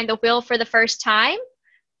getting behind the wheel for the first time.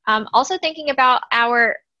 Also thinking about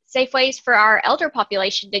our safe ways for our elder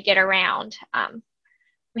population to get around.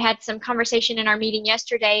 We had some conversation in our meeting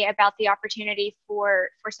yesterday about the opportunity for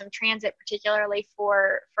some transit, particularly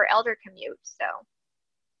for elder commutes. So.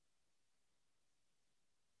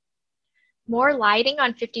 More lighting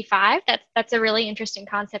on 55, that's a really interesting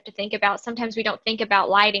concept to think about. Sometimes we don't think about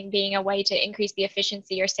lighting being a way to increase the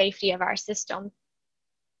efficiency or safety of our system.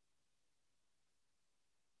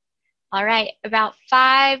 All right, about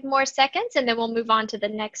 5 more seconds, and then we'll move on to the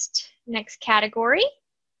next category.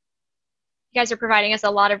 You guys are providing us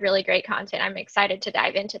a lot of really great content. I'm excited to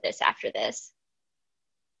dive into this after this.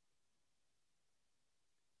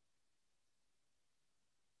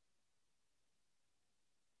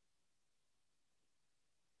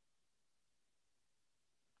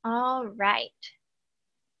 All right.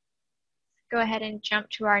 Go ahead and jump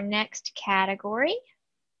to our next category.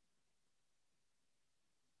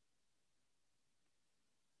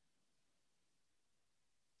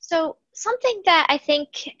 So something that I think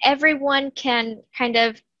everyone can kind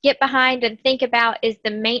of get behind and think about is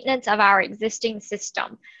the maintenance of our existing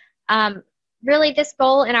system. Really, this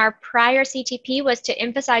goal in our prior CTP was to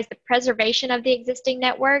emphasize the preservation of the existing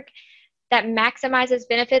network that maximizes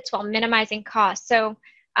benefits while minimizing costs. So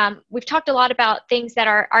we've talked a lot about things that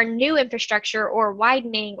are new infrastructure or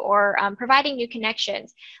widening or providing new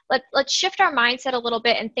connections. Let's shift our mindset a little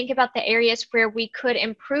bit and think about the areas where we could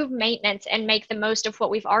improve maintenance and make the most of what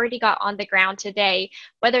we've already got on the ground today,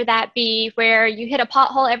 whether that be where you hit a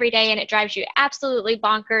pothole every day and it drives you absolutely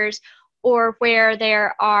bonkers, or where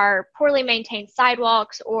there are poorly maintained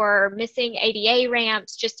sidewalks or missing ADA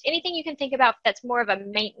ramps, just anything you can think about that's more of a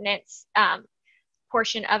maintenance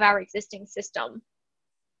portion of our existing system.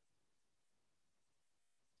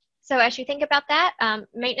 So as you think about that,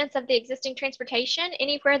 maintenance of the existing transportation,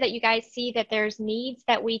 anywhere that you guys see that there's needs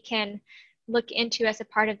that we can look into as a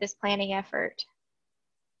part of this planning effort.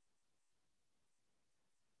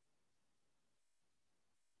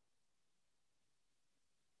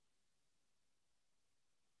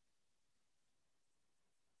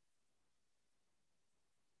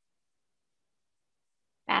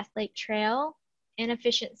 Bass Lake Trail,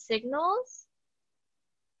 inefficient signals.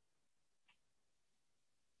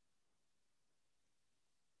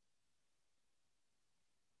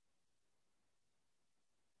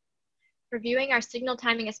 Reviewing our signal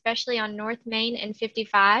timing, especially on North Main and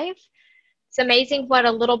 55. It's amazing what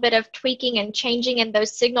a little bit of tweaking and changing in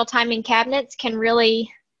those signal timing cabinets can really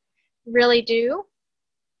do.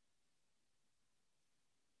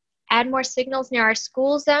 Add more signals near our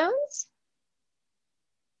school zones.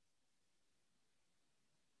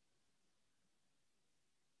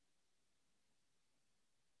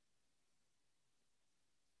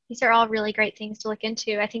 These are all really great things to look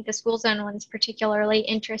into. I think the school zone one's particularly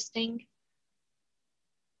interesting.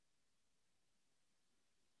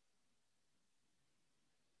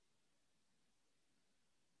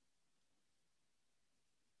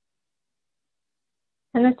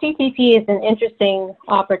 And the CTP is an interesting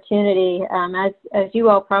opportunity. As you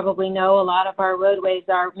all probably know, a lot of our roadways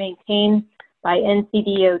are maintained by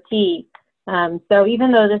NCDOT. So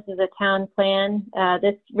even though this is a town plan,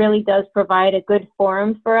 this really does provide a good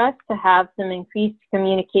forum for us to have some increased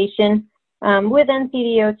communication with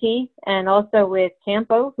NCDOT and also with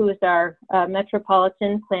CAMPO, who is our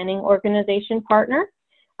Metropolitan Planning Organization partner,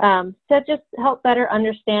 to just help better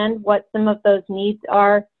understand what some of those needs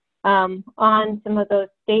are on some of those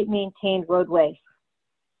state-maintained roadways.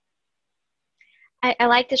 I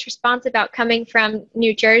like this response about coming from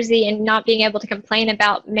New Jersey and not being able to complain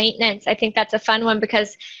about maintenance. I think that's a fun one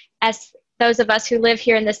because as those of us who live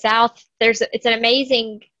here in the South, it's an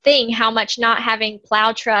amazing thing how much not having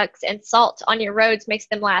plow trucks and salt on your roads makes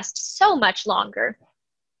them last so much longer.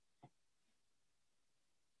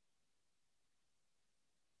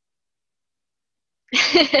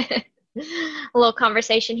 A little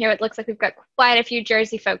conversation here. It looks like we've got quite a few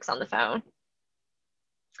Jersey folks on the phone.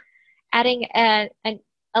 Adding a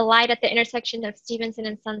light at the intersection of Stevenson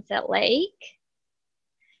and Sunset Lake.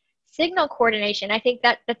 Signal coordination. I think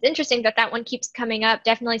that's interesting that one keeps coming up.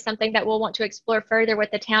 Definitely something that we'll want to explore further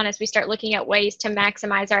with the town as we start looking at ways to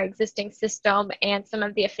maximize our existing system and some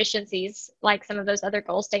of the efficiencies, like some of those other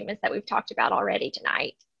goal statements that we've talked about already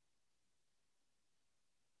tonight.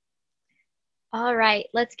 All right,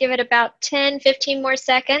 let's give it about 10, 15 more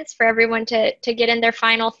seconds for everyone to get in their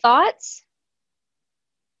final thoughts.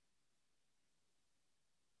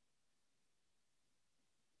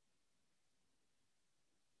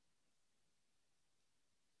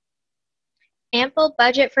 Ample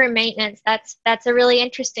budget for maintenance. That's a really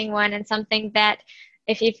interesting one, and something that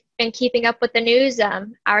if you've been keeping up with the news,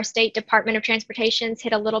 our state Department of Transportation's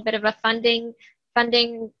hit a little bit of a funding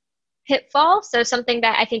pitfall. So something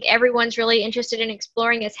that I think everyone's really interested in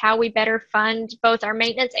exploring is how we better fund both our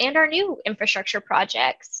maintenance and our new infrastructure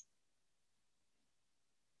projects.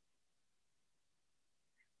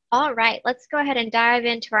 All right, let's go ahead and dive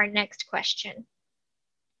into our next question.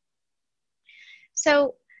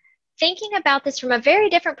 So thinking about this from a very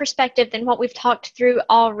different perspective than what we've talked through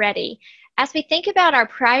already, as we think about our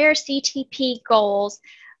prior CTP goals,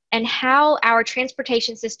 and how our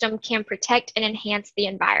transportation system can protect and enhance the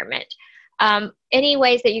environment. Any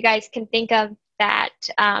ways that you guys can think of that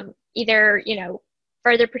either,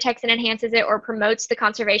 further protects and enhances it or promotes the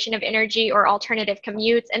conservation of energy or alternative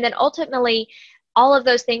commutes, and then ultimately all of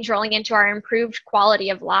those things rolling into our improved quality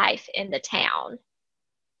of life in the town.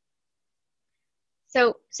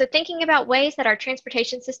 So thinking about ways that our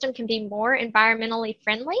transportation system can be more environmentally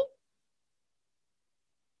friendly.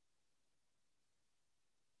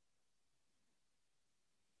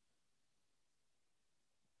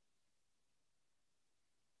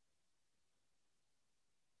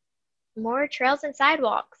 More trails and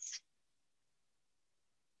sidewalks.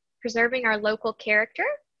 Preserving our local character.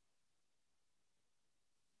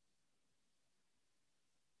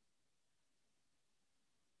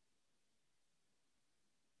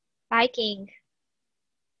 Biking.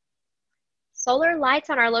 Solar lights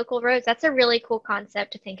on our local roads. That's a really cool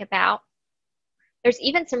concept to think about. There's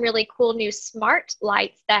even some really cool new smart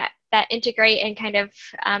lights that integrate and kind of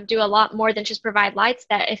do a lot more than just provide lights,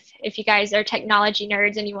 that if you guys are technology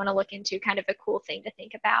nerds and you want to look into, kind of a cool thing to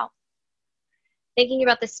think about. Thinking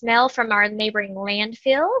about the smell from our neighboring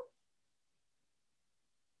landfill.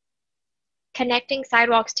 Connecting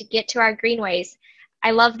sidewalks to get to our greenways.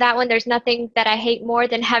 I love that one. There's nothing that I hate more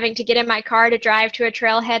than having to get in my car to drive to a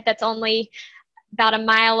trailhead that's only about a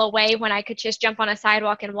mile away when I could just jump on a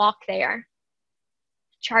sidewalk and walk there.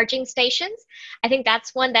 Charging stations. I think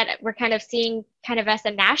that's one that we're kind of seeing kind of as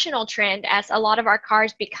a national trend, as a lot of our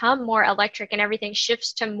cars become more electric and everything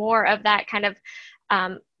shifts to more of that kind of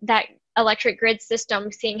that electric grid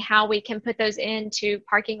system, seeing how we can put those into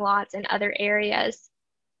parking lots and other areas.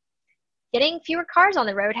 Getting fewer cars on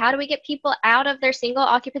the road. How do we get people out of their single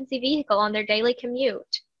occupancy vehicle on their daily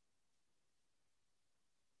commute?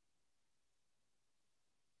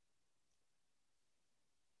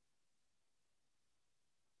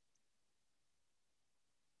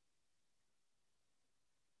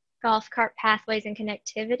 Golf cart pathways and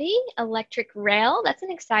connectivity. Electric rail. That's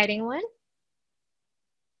an exciting one.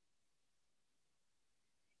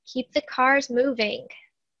 Keep the cars moving.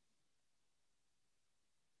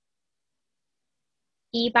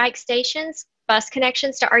 E-bike stations, bus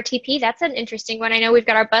connections to RTP. That's an interesting one. I know we've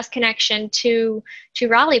got our bus connection to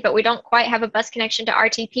Raleigh, but we don't quite have a bus connection to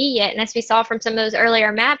RTP yet. And as we saw from some of those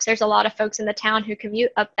earlier maps, there's a lot of folks in the town who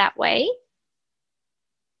commute up that way.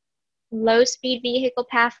 Low-speed vehicle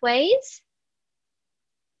pathways.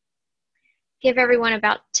 Give everyone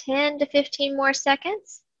about 10 to 15 more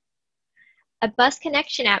seconds. A bus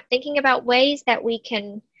connection app, thinking about ways that we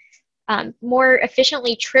can more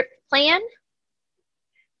efficiently trip plan.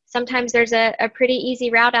 Sometimes there's a pretty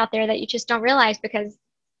easy route out there that you just don't realize because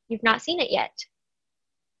you've not seen it yet.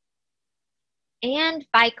 And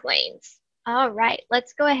bike lanes. All right,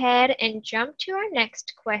 let's go ahead and jump to our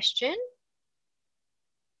next question.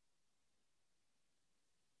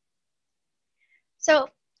 So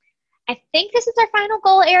I think this is our final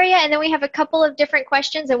goal area, and then we have a couple of different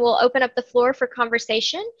questions and we'll open up the floor for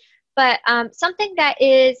conversation. But something that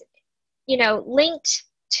is, linked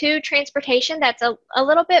to transportation that's a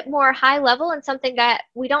little bit more high level and something that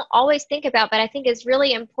we don't always think about, but I think is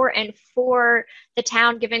really important for the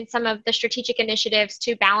town, given some of the strategic initiatives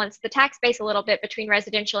to balance the tax base a little bit between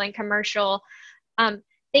residential and commercial.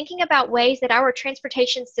 Thinking about ways that our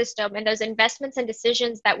transportation system and those investments and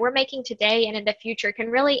decisions that we're making today and in the future can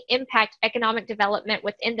really impact economic development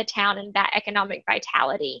within the town and that economic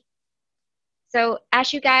vitality. So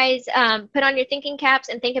as you guys put on your thinking caps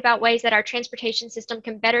and think about ways that our transportation system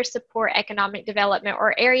can better support economic development,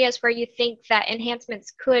 or areas where you think that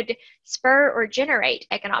enhancements could spur or generate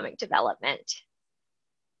economic development.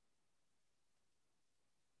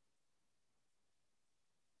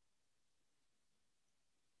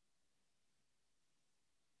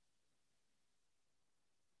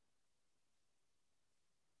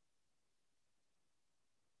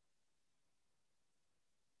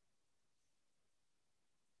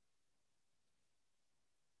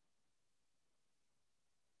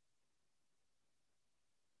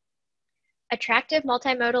 Attractive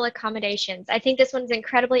multimodal accommodations. I think this one's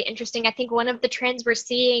incredibly interesting. I think one of the trends we're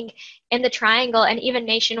seeing in the Triangle and even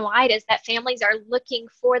nationwide is that families are looking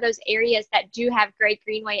for those areas that do have great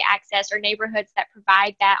greenway access, or neighborhoods that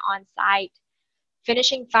provide that on site.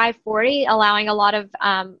 Finishing 540, allowing a lot of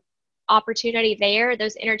opportunity there.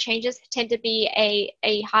 Those interchanges tend to be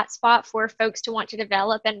a hot spot for folks to want to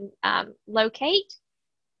develop and locate.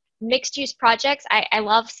 Mixed use projects, I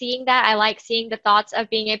love seeing that. I like seeing the thoughts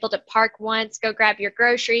of being able to park once, go grab your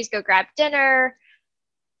groceries, go grab dinner.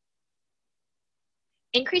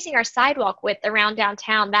 increasing our sidewalk width around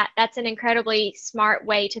downtown. That's an incredibly smart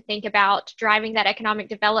way to think about driving that economic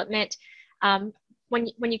development.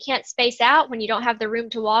 When you can't space out, when you don't have the room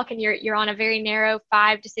to walk, and you're on a very narrow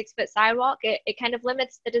 5 to 6 foot sidewalk, it kind of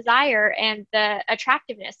limits the desire and the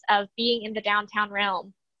attractiveness of being in the downtown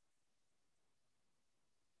realm.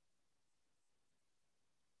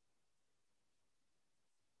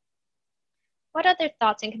 What other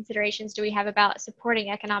thoughts and considerations do we have about supporting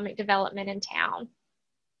economic development in town?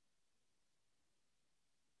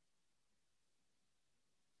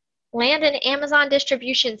 Land an Amazon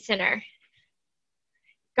distribution center.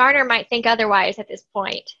 Garner might think otherwise at this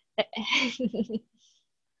point.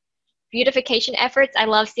 Beautification efforts, I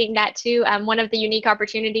love seeing that too. One of the unique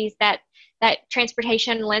opportunities that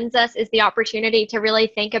transportation lends us is the opportunity to really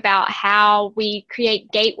think about how we create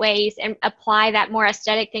gateways and apply that more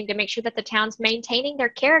aesthetic thing to make sure that the town's maintaining their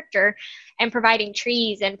character and providing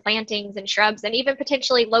trees and plantings and shrubs and even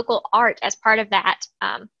potentially local art as part of that.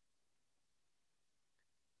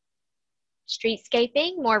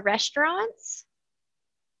 Streetscaping, more restaurants.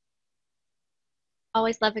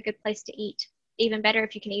 Always love a good place to eat. Even better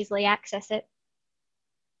if you can easily access it.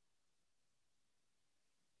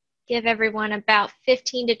 Give everyone about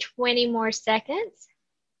 15 to 20 more seconds.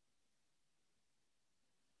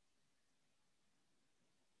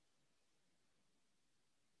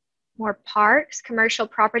 More parks, commercial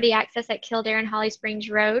property access at Kildare and Holly Springs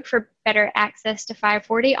Road for better access to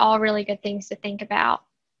 540, all really good things to think about.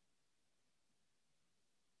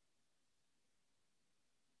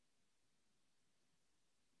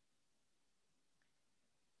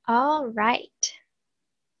 All right.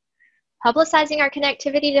 Publicizing our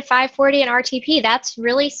connectivity to 540 and RTP, that's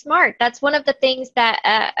really smart. That's one of the things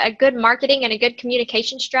that a good marketing and a good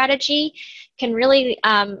communication strategy can really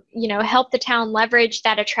help the town leverage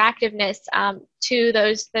that attractiveness to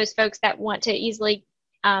those folks that want to easily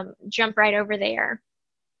jump right over there.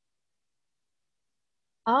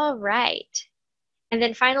 All right. And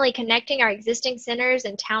then finally, connecting our existing centers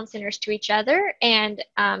and town centers to each other, and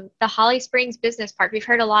the Holly Springs Business Park. We've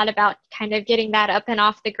heard a lot about kind of getting that up and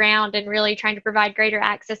off the ground and really trying to provide greater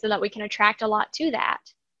access so that we can attract a lot to that.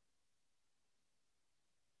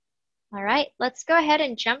 All right, let's go ahead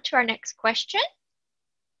and jump to our next question.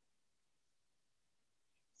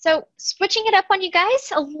 So switching it up on you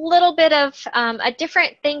guys, a little bit of a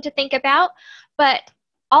different thing to think about, but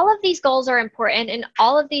all of these goals are important, and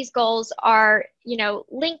all of these goals are,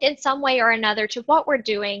 linked in some way or another to what we're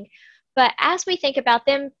doing. But as we think about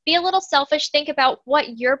them, be a little selfish, think about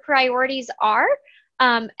what your priorities are.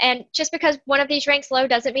 And just because one of these ranks low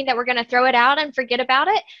doesn't mean that we're going to throw it out and forget about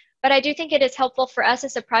it. But I do think it is helpful for us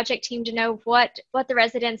as a project team to know what the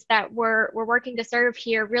residents that we're working to serve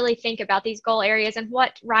here really think about these goal areas and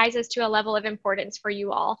what rises to a level of importance for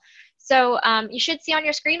you all. So you should see on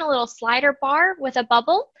your screen a little slider bar with a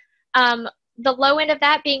bubble. The low end of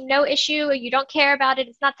that being no issue, you don't care about it,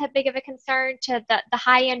 it's not that big of a concern, to the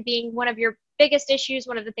high end being one of your biggest issues,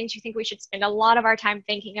 one of the things you think we should spend a lot of our time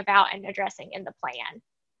thinking about and addressing in the plan.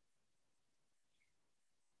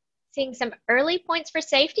 Seeing some early points for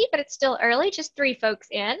safety, but it's still early, just 3 folks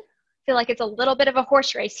in. Feel like it's a little bit of a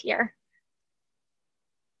horse race here.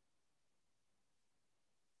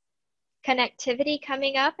 Connectivity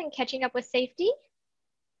coming up and catching up with safety.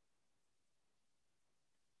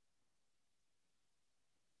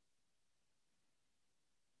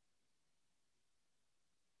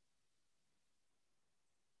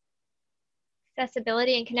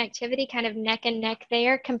 Accessibility and connectivity kind of neck and neck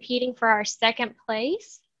there, competing for our second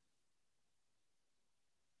place.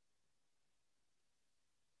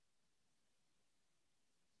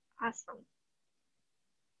 Awesome.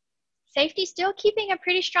 Safety still keeping a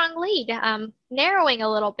pretty strong lead, narrowing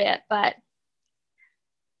a little bit, but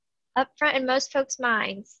up front in most folks'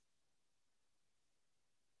 minds.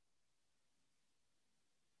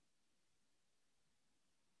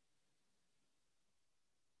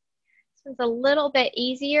 This one's a little bit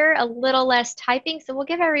easier, a little less typing, so we'll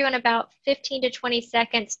give everyone about 15 to 20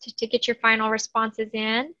 seconds to get your final responses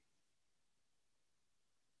in.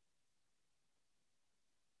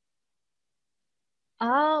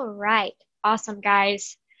 All right, awesome,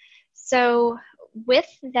 guys. So with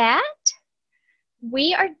that,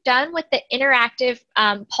 we are done with the interactive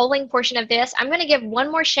polling portion of this. I'm going to give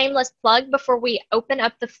one more shameless plug before we open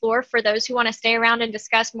up the floor for those who want to stay around and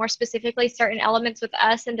discuss more specifically certain elements with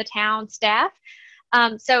us and the town staff.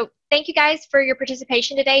 So thank you guys for your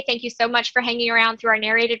participation today. Thank you so much for hanging around through our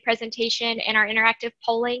narrated presentation and our interactive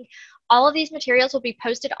polling. All of these materials will be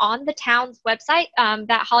posted on the town's website,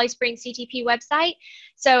 that Holly Springs CTP website.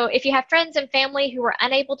 So if you have friends and family who were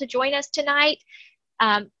unable to join us tonight,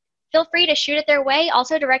 feel free to shoot it their way.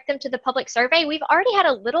 Also direct them to the public survey. We've already had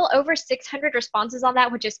a little over 600 responses on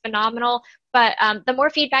that, which is phenomenal. But the more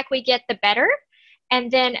feedback we get, the better. And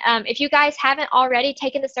then if you guys haven't already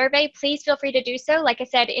taken the survey, please feel free to do so. Like I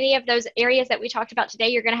said, any of those areas that we talked about today,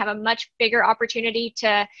 you're going to have a much bigger opportunity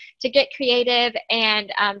to get creative and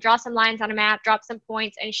draw some lines on a map, drop some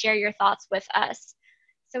points, and share your thoughts with us.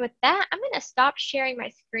 So with that, I'm going to stop sharing my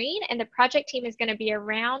screen, and the project team is going to be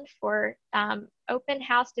around for open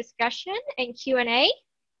house discussion and Q&A.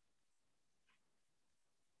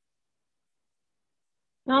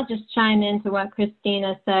 I'll just chime into what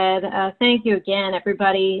Christina said. Thank you again,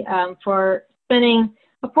 everybody, for spending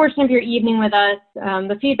a portion of your evening with us.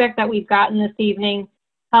 The feedback that we've gotten this evening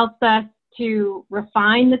helps us to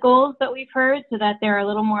refine the goals that we've heard so that they're a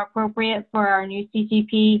little more appropriate for our new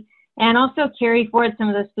CTP, and also carry forward some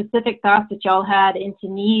of the specific thoughts that y'all had into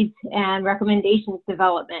needs and recommendations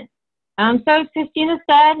development. So as Christina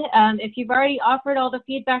said, if you've already offered all the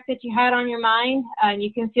feedback that you had on your mind,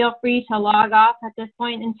 you can feel free to log off at this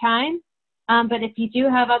point in time. But if you do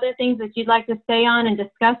have other things that you'd like to stay on and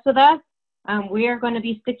discuss with us, we are going to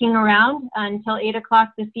be sticking around until 8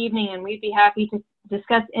 o'clock this evening, and we'd be happy to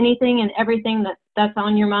discuss anything and everything that's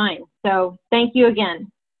on your mind. So thank you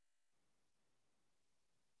again.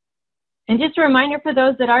 And just a reminder for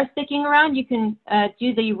those that are sticking around, you can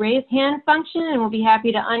do the raise hand function and we'll be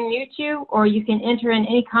happy to unmute you, or you can enter in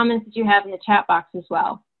any comments that you have in the chat box as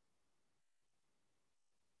well.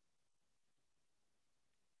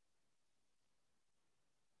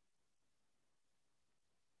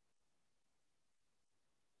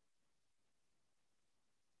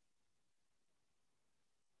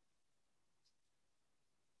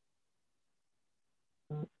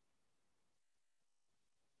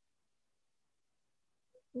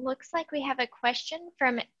 Looks like we have a question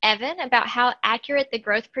from Evan about how accurate the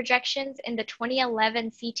growth projections in the 2011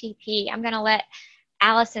 CTP. I'm going to let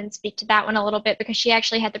Allison speak to that one a little bit because she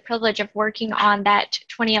actually had the privilege of working on that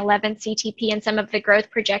 2011 CTP and some of the growth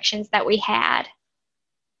projections that we had.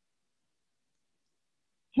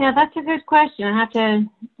 Yeah, that's a good question. I have to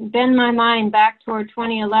bend my mind back toward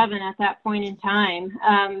 2011 at that point in time.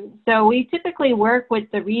 So we typically work with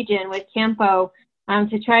the region, with Kempo,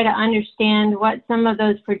 to try to understand what some of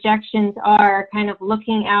those projections are, kind of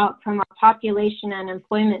looking out from a population and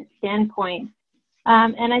employment standpoint.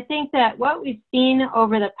 And I think that what we've seen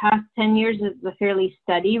over the past 10 years is a fairly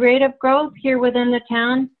steady rate of growth here within the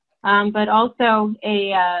town, but also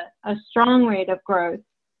a strong rate of growth.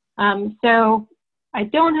 So I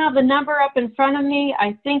don't have the number up in front of me.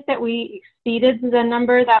 I think that we exceeded the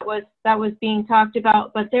number that was being talked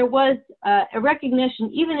about, but there was a recognition,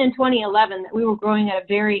 even in 2011, that we were growing at a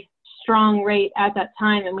very strong rate at that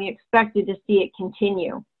time, and we expected to see it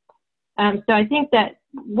continue. So I think that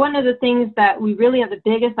one of the things that we really have the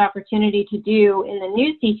biggest opportunity to do in the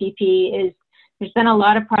new CTP is there's been a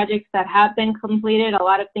lot of projects that have been completed, a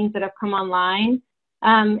lot of things that have come online.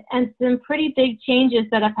 And some pretty big changes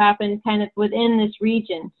that have happened kind of within this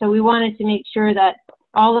region. So we wanted to make sure that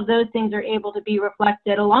all of those things are able to be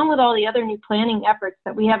reflected, along with all the other new planning efforts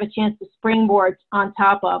that we have a chance to springboard on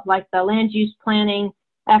top of, like the land use planning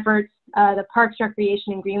efforts, the Parks,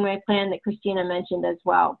 Recreation, and Greenway plan that Christina mentioned as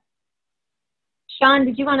well. Sean,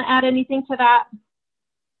 did you want to add anything to that?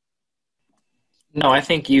 No, I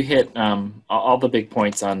think you hit all the big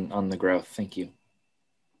points on the growth. Thank you.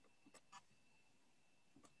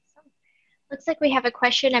 Looks like we have a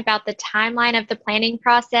question about the timeline of the planning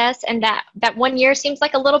process, and that 1 year seems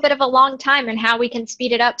like a little bit of a long time, and how we can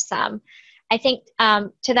speed it up some. I think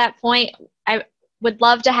to that point, I would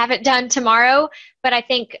love to have it done tomorrow, but I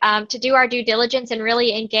think to do our due diligence and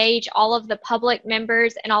really engage all of the public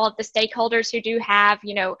members and all of the stakeholders who do have,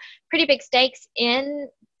 you know, pretty big stakes in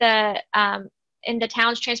the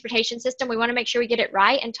town's transportation system, we want to make sure we get it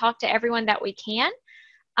right and talk to everyone that we can.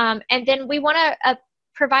 And then we want to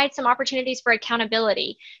provide some opportunities for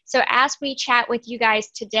accountability. So as we chat with you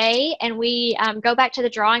guys today and we go back to the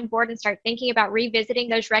drawing board and start thinking about revisiting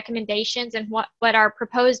those recommendations and what our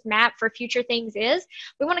proposed map for future things is,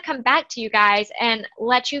 we want to come back to you guys and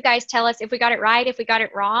let you guys tell us if we got it right, if we got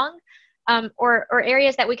it wrong, or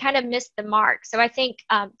areas that we kind of missed the mark. So I think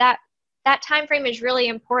that time frame is really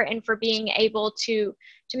important for being able to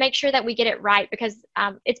make sure that we get it right, because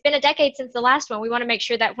it's been a decade since the last one. We want to make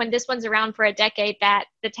sure that when this one's around for a decade, that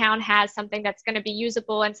the town has something that's going to be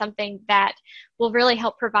usable and something that will really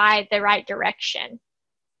help provide the right direction.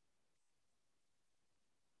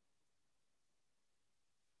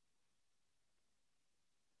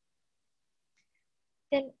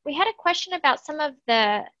 Then we had a question about some of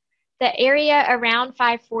the the area around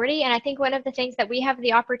 540. And I think one of the things that we have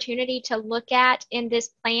the opportunity to look at in this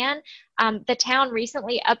plan, the town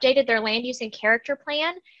recently updated their land use and character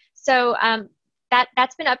plan. So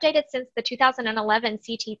that's been updated since the 2011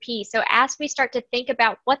 CTP. So as we start to think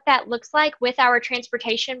about what that looks like with our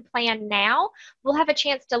transportation plan now, we'll have a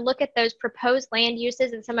chance to look at those proposed land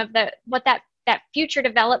uses and some of what that future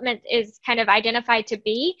development is kind of identified to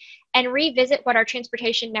be, and revisit what our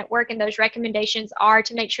transportation network and those recommendations are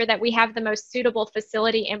to make sure that we have the most suitable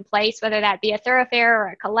facility in place, whether that be a thoroughfare or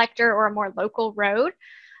a collector or a more local road.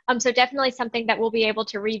 So definitely something that we'll be able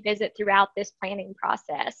to revisit throughout this planning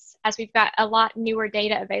process as we've got a lot newer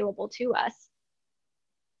data available to us.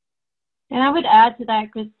 And I would add to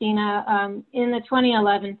that, Christina, in the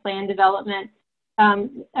 2011 plan development,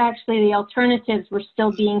 actually the alternatives were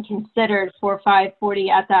still being considered for 540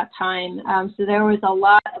 at that time. So there was a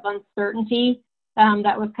lot of uncertainty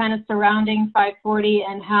that was kind of surrounding 540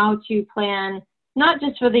 and how to plan, not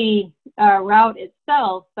just for the route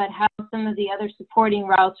itself, but how some of the other supporting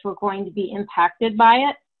routes were going to be impacted by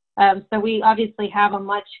it. So we obviously have a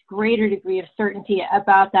much greater degree of certainty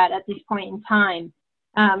about that at this point in time.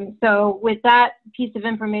 So with that piece of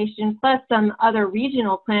information, plus some other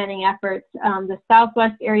regional planning efforts, the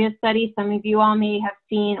Southwest Area Study, some of you all may have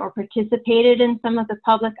seen or participated in some of the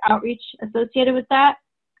public outreach associated with that.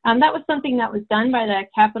 That was something that was done by the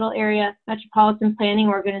Capital Area Metropolitan Planning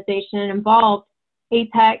Organization and involved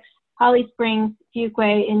Apex, Holly Springs,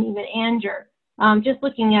 Fuquay, and even Anger, just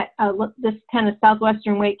looking at this kind of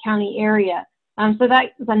southwestern Wake County area. So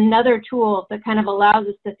that is another tool that kind of allows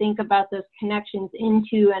us to think about those connections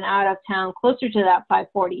into and out of town closer to that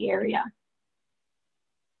 540 area.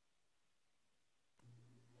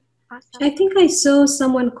 Awesome. I think I saw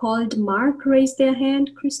someone called Mark raise their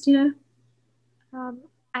hand, Christina.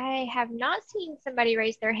 I have not seen somebody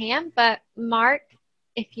raise their hand, but Mark,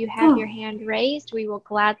 if you have your hand raised, we will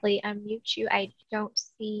gladly unmute you. I don't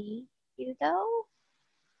see you though.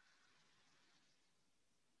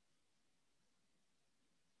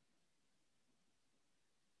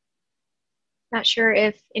 Not sure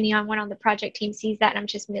if anyone on the project team sees that and I'm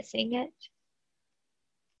just missing it.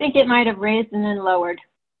 I think it might have raised and then lowered.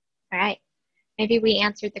 All right. Maybe we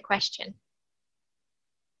answered the question.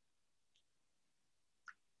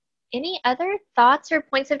 Any other thoughts or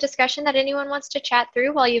points of discussion that anyone wants to chat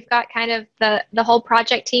through while you've got kind of the whole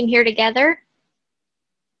project team here together?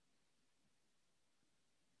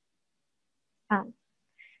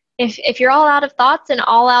 If you're all out of thoughts and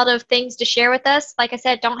all out of things to share with us, like I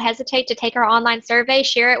said, don't hesitate to take our online survey,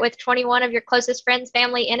 share it with 21 of your closest friends,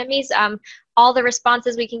 family, enemies. All the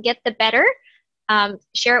responses we can get, the better.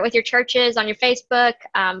 Share it with your churches, on your Facebook.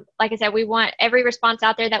 Like I said, we want every response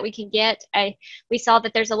out there that we can get. We saw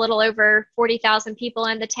that there's a little over 40,000 people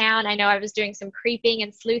in the town. I know I was doing some creeping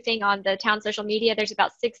and sleuthing on the town social media. There's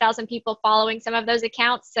about 6,000 people following some of those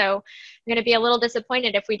accounts. So I'm going to be a little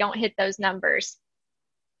disappointed if we don't hit those numbers.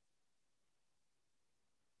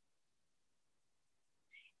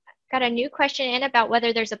 Got a new question in about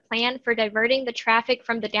whether there's a plan for diverting the traffic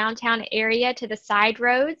from the downtown area to the side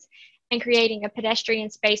roads and creating a pedestrian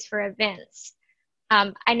space for events.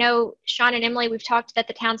 I know Sean and Emily, we've talked that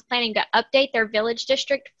the town's planning to update their village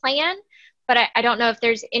district plan, but I don't know if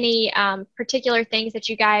there's any particular things that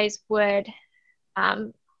you guys would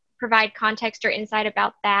provide context or insight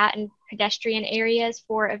about that and pedestrian areas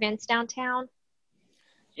for events downtown.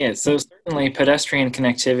 Yeah, so certainly pedestrian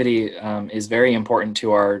connectivity is very important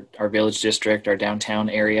to our village district, our downtown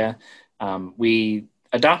area. We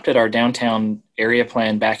adopted our downtown area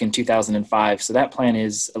plan back in 2005, so that plan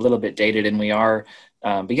is a little bit dated, and we are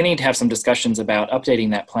beginning to have some discussions about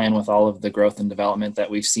updating that plan with all of the growth and development that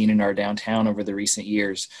we've seen in our downtown over the recent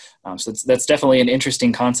years. So that's definitely an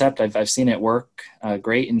interesting concept. I've seen it work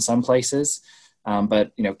great in some places.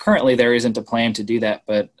 But currently there isn't a plan to do that,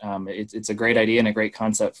 but it's a great idea and a great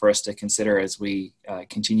concept for us to consider as we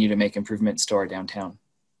continue to make improvements to our downtown.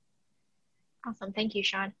 Awesome. Thank you,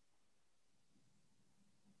 Sean.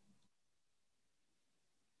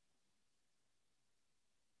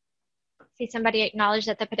 See somebody acknowledge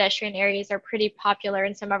that the pedestrian areas are pretty popular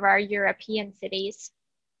in some of our European cities.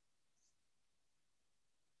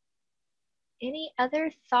 Any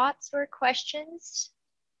other thoughts or questions?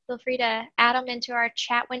 Feel free to add them into our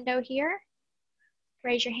chat window here.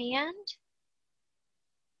 Raise your hand.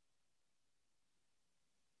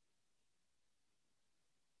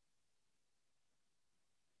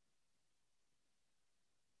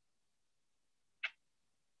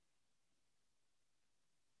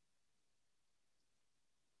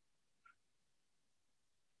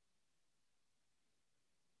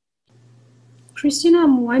 Christina,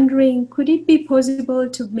 I'm wondering, could it be possible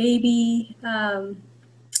to maybe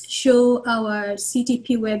show our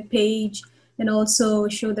CTP webpage and also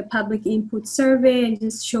show the public input survey and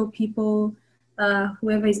just show people,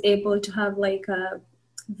 whoever is able to have like a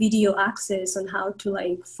video access on how to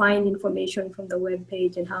like find information from the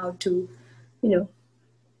webpage and how to, you know,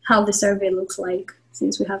 how the survey looks like,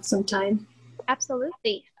 since we have some time.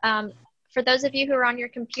 Absolutely. For those of you who are on your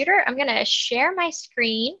computer, I'm going to share my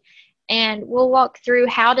screen and we'll walk through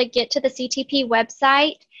how to get to the CTP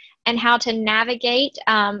website and how to navigate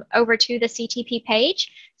over to the CTP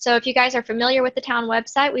page. So if you guys are familiar with the town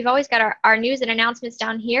website, we've always got our news and announcements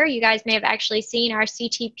down here. You guys may have actually seen our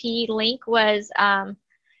CTP link was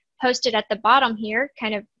posted at the bottom here,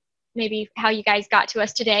 kind of maybe how you guys got to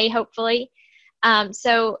us today, hopefully. As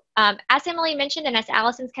Emily mentioned and as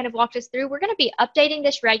Allison's kind of walked us through, we're going to be updating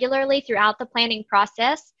this regularly throughout the planning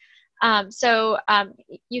process.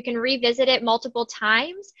 You can revisit it multiple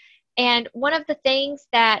times. And one of the things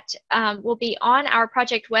that will be on our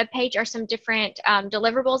project webpage are some different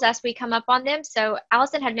deliverables as we come up on them. So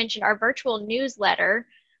Allison had mentioned our virtual newsletter.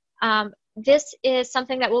 This is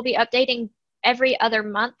something that we'll be updating every other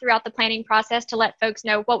month throughout the planning process to let folks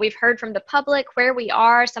know what we've heard from the public, where we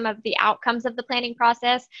are, some of the outcomes of the planning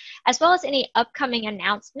process, as well as any upcoming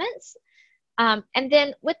announcements. And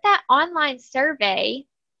then with that online survey,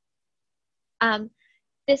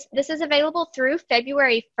 this is available through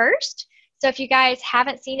February 1st. So if you guys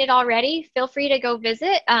haven't seen it already, feel free to go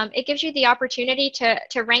visit. It gives you the opportunity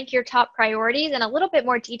to rank your top priorities in a little bit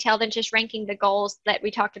more detail than just ranking the goals that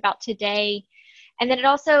we talked about today. And then it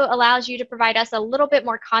also allows you to provide us a little bit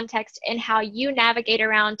more context in how you navigate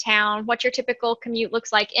around town, what your typical commute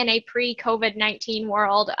looks like in a pre-COVID-19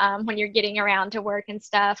 world when you're getting around to work and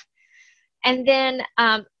stuff. And then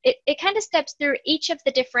it kind of steps through each of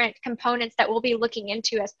the different components that we'll be looking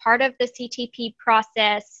into as part of the CTP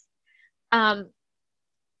process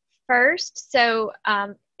first. So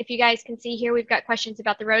if you guys can see here, we've got questions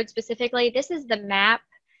about the road specifically. This is the map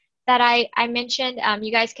that I mentioned.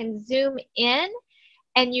 You guys can zoom in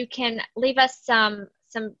and you can leave us some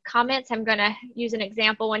comments. I'm going to use an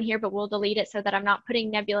example one here, but we'll delete it so that I'm not putting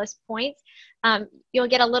nebulous points. You'll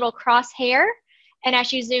get a little crosshair, and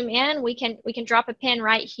as you zoom in, we can drop a pin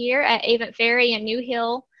right here at Avent Ferry and New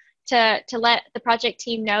Hill to let the project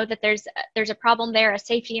team know that there's a problem there, a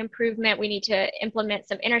safety improvement. We need to implement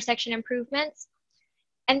some intersection improvements.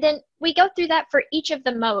 And then we go through that for each of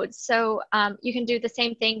the modes. So you can do the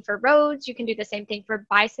same thing for roads. You can do the same thing for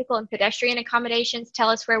bicycle and pedestrian accommodations. Tell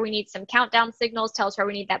us where we need some countdown signals. Tell us where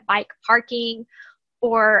we need that bike parking,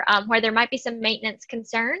 or where there might be some maintenance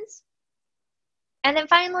concerns. And then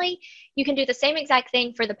finally, you can do the same exact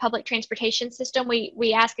thing for the public transportation system.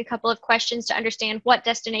 We ask a couple of questions to understand what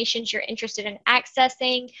destinations you're interested in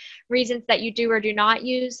accessing, reasons that you do or do not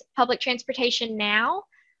use public transportation now.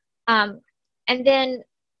 And then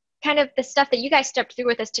kind of the stuff that you guys stepped through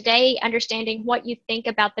with us today, understanding what you think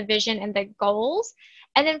about the vision and the goals.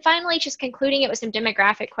 And then finally, just concluding it with some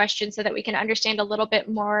demographic questions so that we can understand a little bit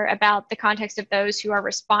more about the context of those who are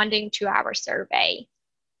responding to our survey.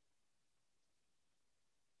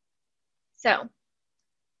 So,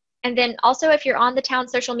 and then also if you're on the town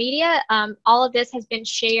social media, all of this has been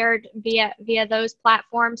shared via those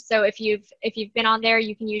platforms. So if you've been on there,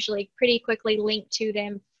 you can usually pretty quickly link to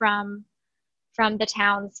them from the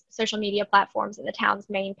town's social media platforms and the town's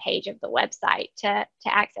main page of the website to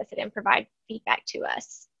access it and provide feedback to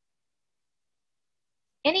us.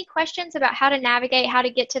 Any questions about how to navigate, how to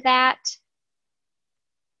get to that?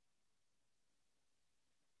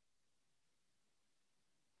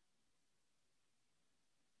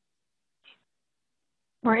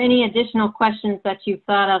 Or any additional questions that you've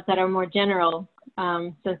thought of that are more general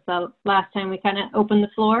since the last time we kind of opened the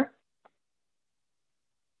floor?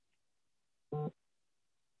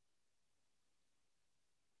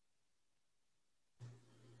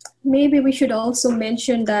 Maybe we should also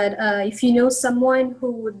mention that if you know someone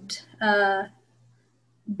who would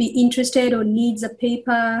be interested or needs a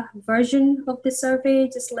paper version of the survey,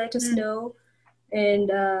 just let us know,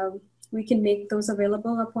 and we can make those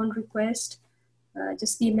available upon request.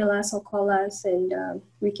 Just email us or call us, and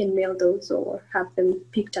we can mail those or have them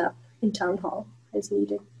picked up in town hall as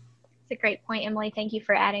needed. It's a great point, Emily. Thank you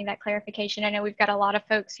for adding that clarification. I know we've got a lot of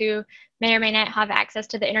folks who may or may not have access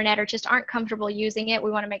to the internet or just aren't comfortable using it.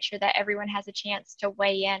 We want to make sure that everyone has a chance to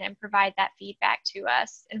weigh in and provide that feedback to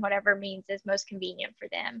us in whatever means is most convenient for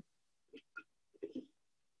them.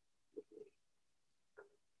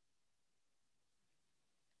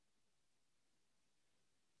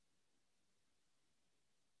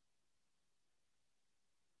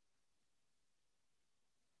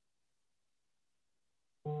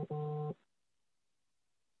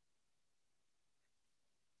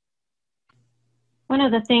 One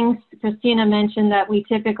of the things Christina mentioned, that we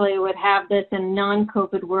typically would have this in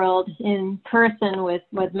non-COVID world in person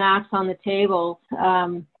with maps on the tables.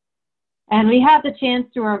 And we had the chance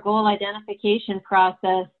through our goal identification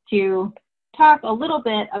process to talk a little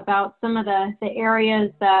bit about some of the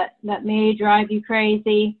areas that may drive you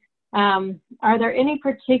crazy. Are there any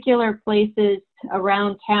particular places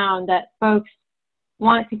around town that folks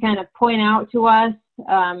want to kind of point out to us,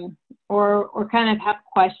 or kind of have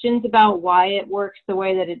questions about why it works the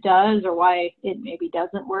way that it does, or why it maybe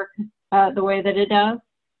doesn't work the way that it does?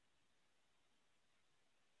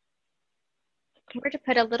 If we were to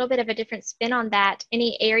put a little bit of a different spin on that,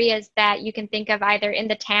 any areas that you can think of either in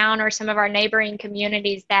the town or some of our neighboring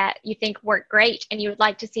communities that you think work great and you would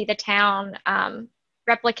like to see the town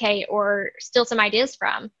replicate or steal some ideas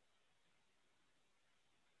from?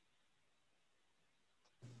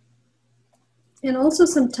 And also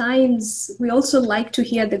sometimes we also like to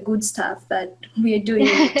hear the good stuff that we are doing.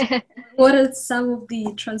 What are some of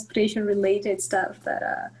the transportation related stuff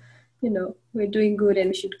that, we're doing good and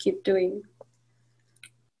we should keep doing?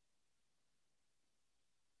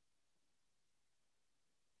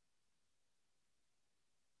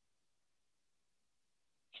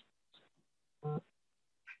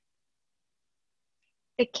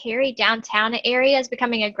 The Cary downtown area is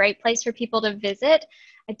becoming a great place for people to visit.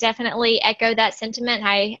 I definitely echo that sentiment.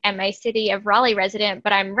 I am a City of Raleigh resident,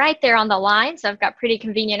 but I'm right there on the line, so I've got pretty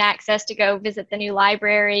convenient access to go visit the new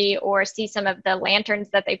library or see some of the lanterns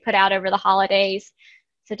that they put out over the holidays.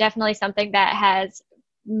 So definitely something that has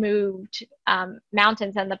moved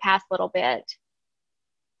mountains in the past little bit.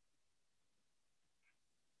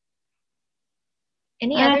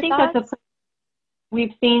 Any other thoughts?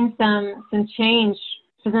 We've seen some change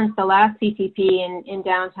since the last CTP in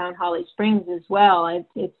downtown Holly Springs as well.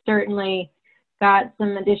 It's certainly got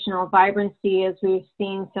some additional vibrancy as we've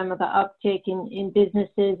seen some of the uptick in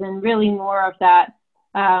businesses and really more of that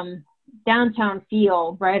downtown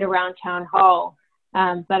feel right around Town Hall.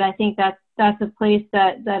 But I think that's a place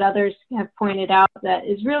that others have pointed out that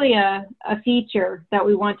is really a feature that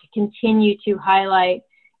we want to continue to highlight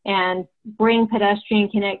and bring pedestrian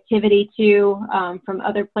connectivity to from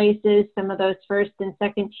other places, some of those first and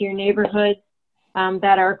second tier neighborhoods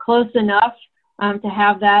that are close enough to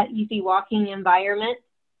have that easy walking environment.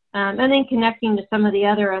 And then connecting to some of the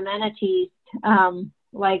other amenities,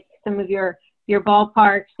 like some of your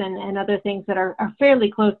ballparks and other things that are fairly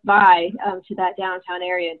close by to that downtown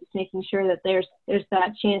area, just making sure that there's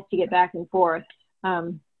that chance to get back and forth.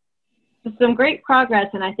 So some great progress,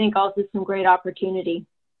 and I think also some great opportunity.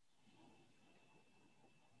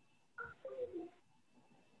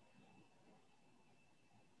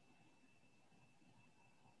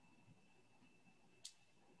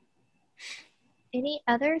 Any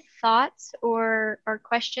other thoughts or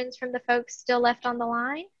questions from the folks still left on the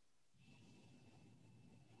line?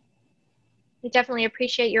 We definitely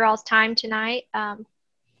appreciate your all's time tonight and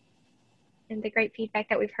the great feedback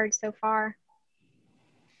that we've heard so far.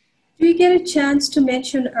 Do you get a chance to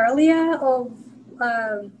mention earlier of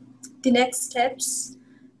the next steps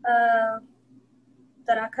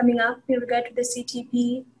that are coming up in regard to the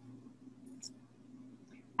CTP?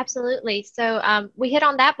 Absolutely. So we hit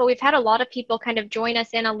on that, but we've had a lot of people kind of join us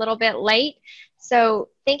in a little bit late. So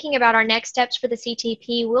thinking about our next steps for the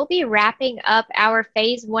CTP, we'll be wrapping up our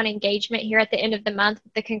phase 1 engagement here at the end of the month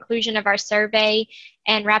with the conclusion of our survey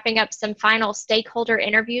and wrapping up some final stakeholder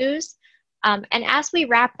interviews. And as we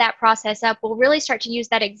wrap that process up, we'll really start to use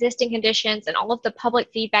that existing conditions and all of the public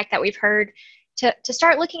feedback that we've heard to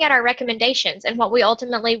start looking at our recommendations and what we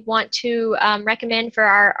ultimately want to recommend for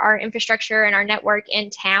our infrastructure and our network in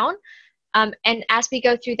town. And as we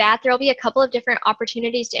go through that, there will be a couple of different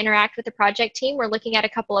opportunities to interact with the project team. We're looking at a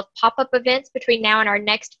couple of pop-up events between now and our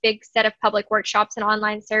next big set of public workshops and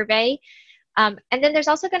online survey. And then there's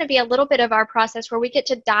also going to be a little bit of our process where we get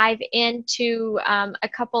to dive into a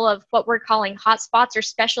couple of what we're calling hotspots or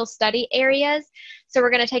special study areas. So we're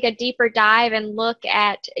going to take a deeper dive and look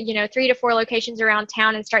at, 3 to 4 locations around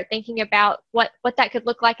town and start thinking about what that could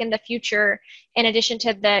look like in the future, in addition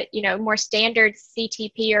to the, more standard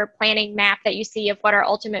CTP or planning map that you see of what our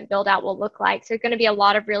ultimate build out will look like. So there's going to be a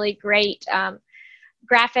lot of really great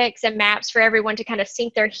graphics and maps for everyone to kind of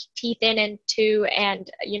sink their teeth into and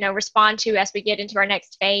respond to as we get into our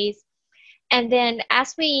next phase. And then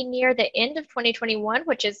as we near the end of 2021,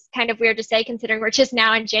 which is kind of weird to say considering we're just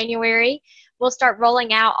now in January, we'll start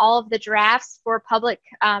rolling out all of the drafts for public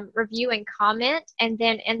review and comment. And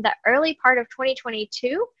then in the early part of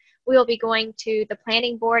 2022, we will be going to the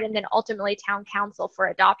planning board and then ultimately town council for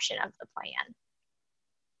adoption of the plan.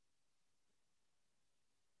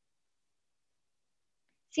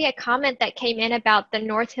 see a comment that came in about the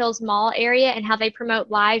North Hills Mall area and how they promote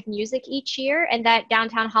live music each year, and that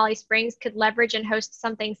downtown Holly Springs could leverage and host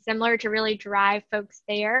something similar to really drive folks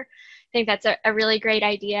there. I think that's a really great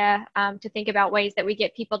idea, to think about ways that we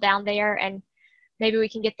get people down there, and maybe we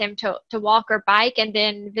can get them to walk or bike and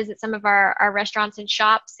then visit some of our restaurants and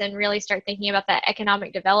shops and really start thinking about that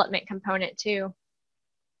economic development component too.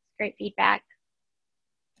 Great feedback.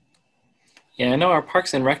 Yeah, I know our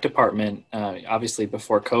Parks and Rec department, obviously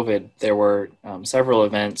before COVID, there were several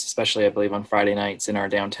events, especially I believe on Friday nights in our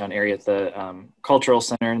downtown area at the Cultural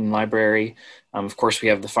Center and Library. Of course, we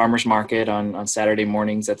have the Farmers Market on Saturday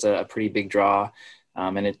mornings. That's a pretty big draw.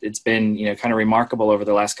 And it's been, kind of remarkable over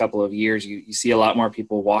the last couple of years. You see a lot more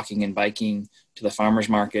people walking and biking to the Farmers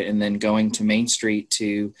Market and then going to Main Street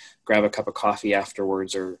to grab a cup of coffee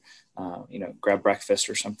afterwards, or grab breakfast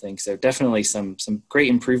or something. So definitely some great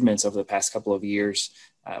improvements over the past couple of years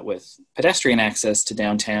with pedestrian access to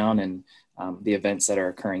downtown and the events that are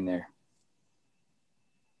occurring there.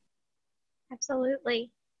 Absolutely.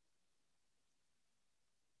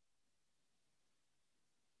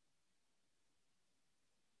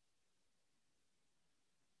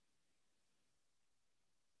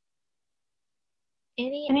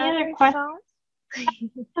 Any other questions?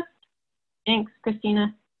 thoughts? Thanks,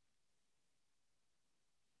 Christina.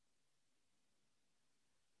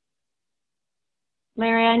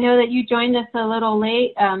 Larry, I know that you joined us a little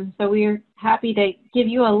late, so we're happy to give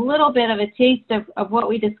you a little bit of a taste of what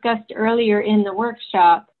we discussed earlier in the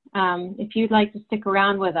workshop, if you'd like to stick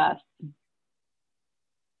around with us.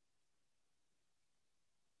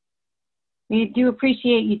 We do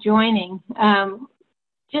appreciate you joining.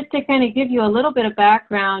 Just to kind of give you a little bit of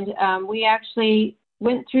background, we actually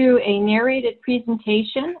went through a narrated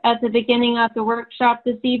presentation at the beginning of the workshop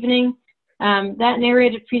this evening. That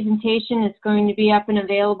narrated presentation is going to be up and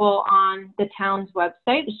available on the town's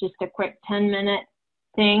website. It's just a quick 10-minute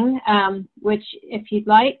thing, which if you'd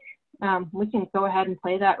like, we can go ahead and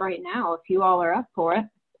play that right now if you all are up for it.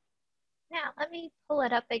 Yeah, let me pull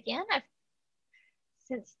it up again. I've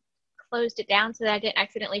since closed it down so that I didn't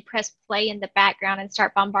accidentally press play in the background and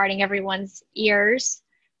start bombarding everyone's ears.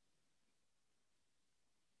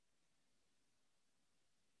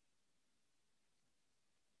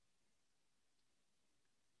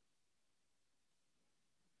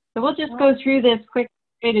 So we'll just go through this quick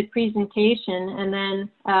narrated presentation, and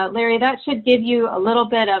then Larry, that should give you a little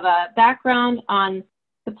bit of a background on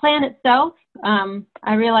the plan itself.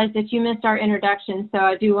 I realize that you missed our introduction, so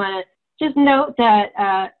I do want to just note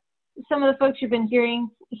that some of the folks you've been hearing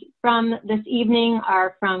from this evening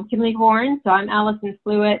are from Kimley Horn. So I'm Allison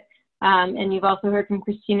Flewitt, and you've also heard from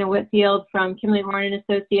Christina Whitfield from Kimley Horn and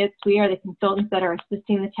Associates. We are the consultants that are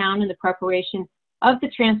assisting the town in the preparation of the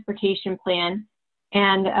transportation plan.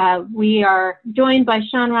 And we are joined by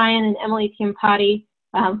Sean Ryan and Emily Tiampati,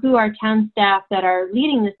 who are town staff that are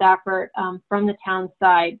leading this effort from the town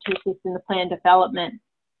side to assist in the plan development.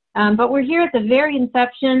 But we're here at the very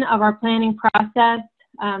inception of our planning process.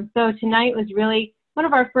 So tonight was really one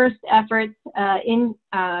of our first efforts in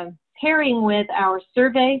pairing with our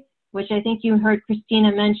survey, which I think you heard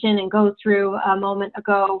Christina mention and go through a moment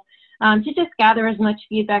ago, to just gather as much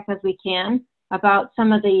feedback as we can about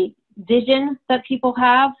some of the vision that people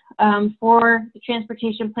have for the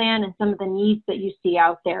transportation plan and some of the needs that you see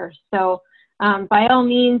out there. So by all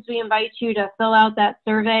means, we invite you to fill out that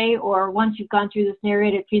survey, or once you've gone through this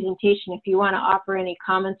narrated presentation, if you want to offer any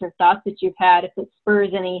comments or thoughts that you've had, if it spurs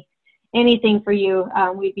anything for you,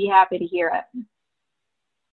 we'd be happy to hear it.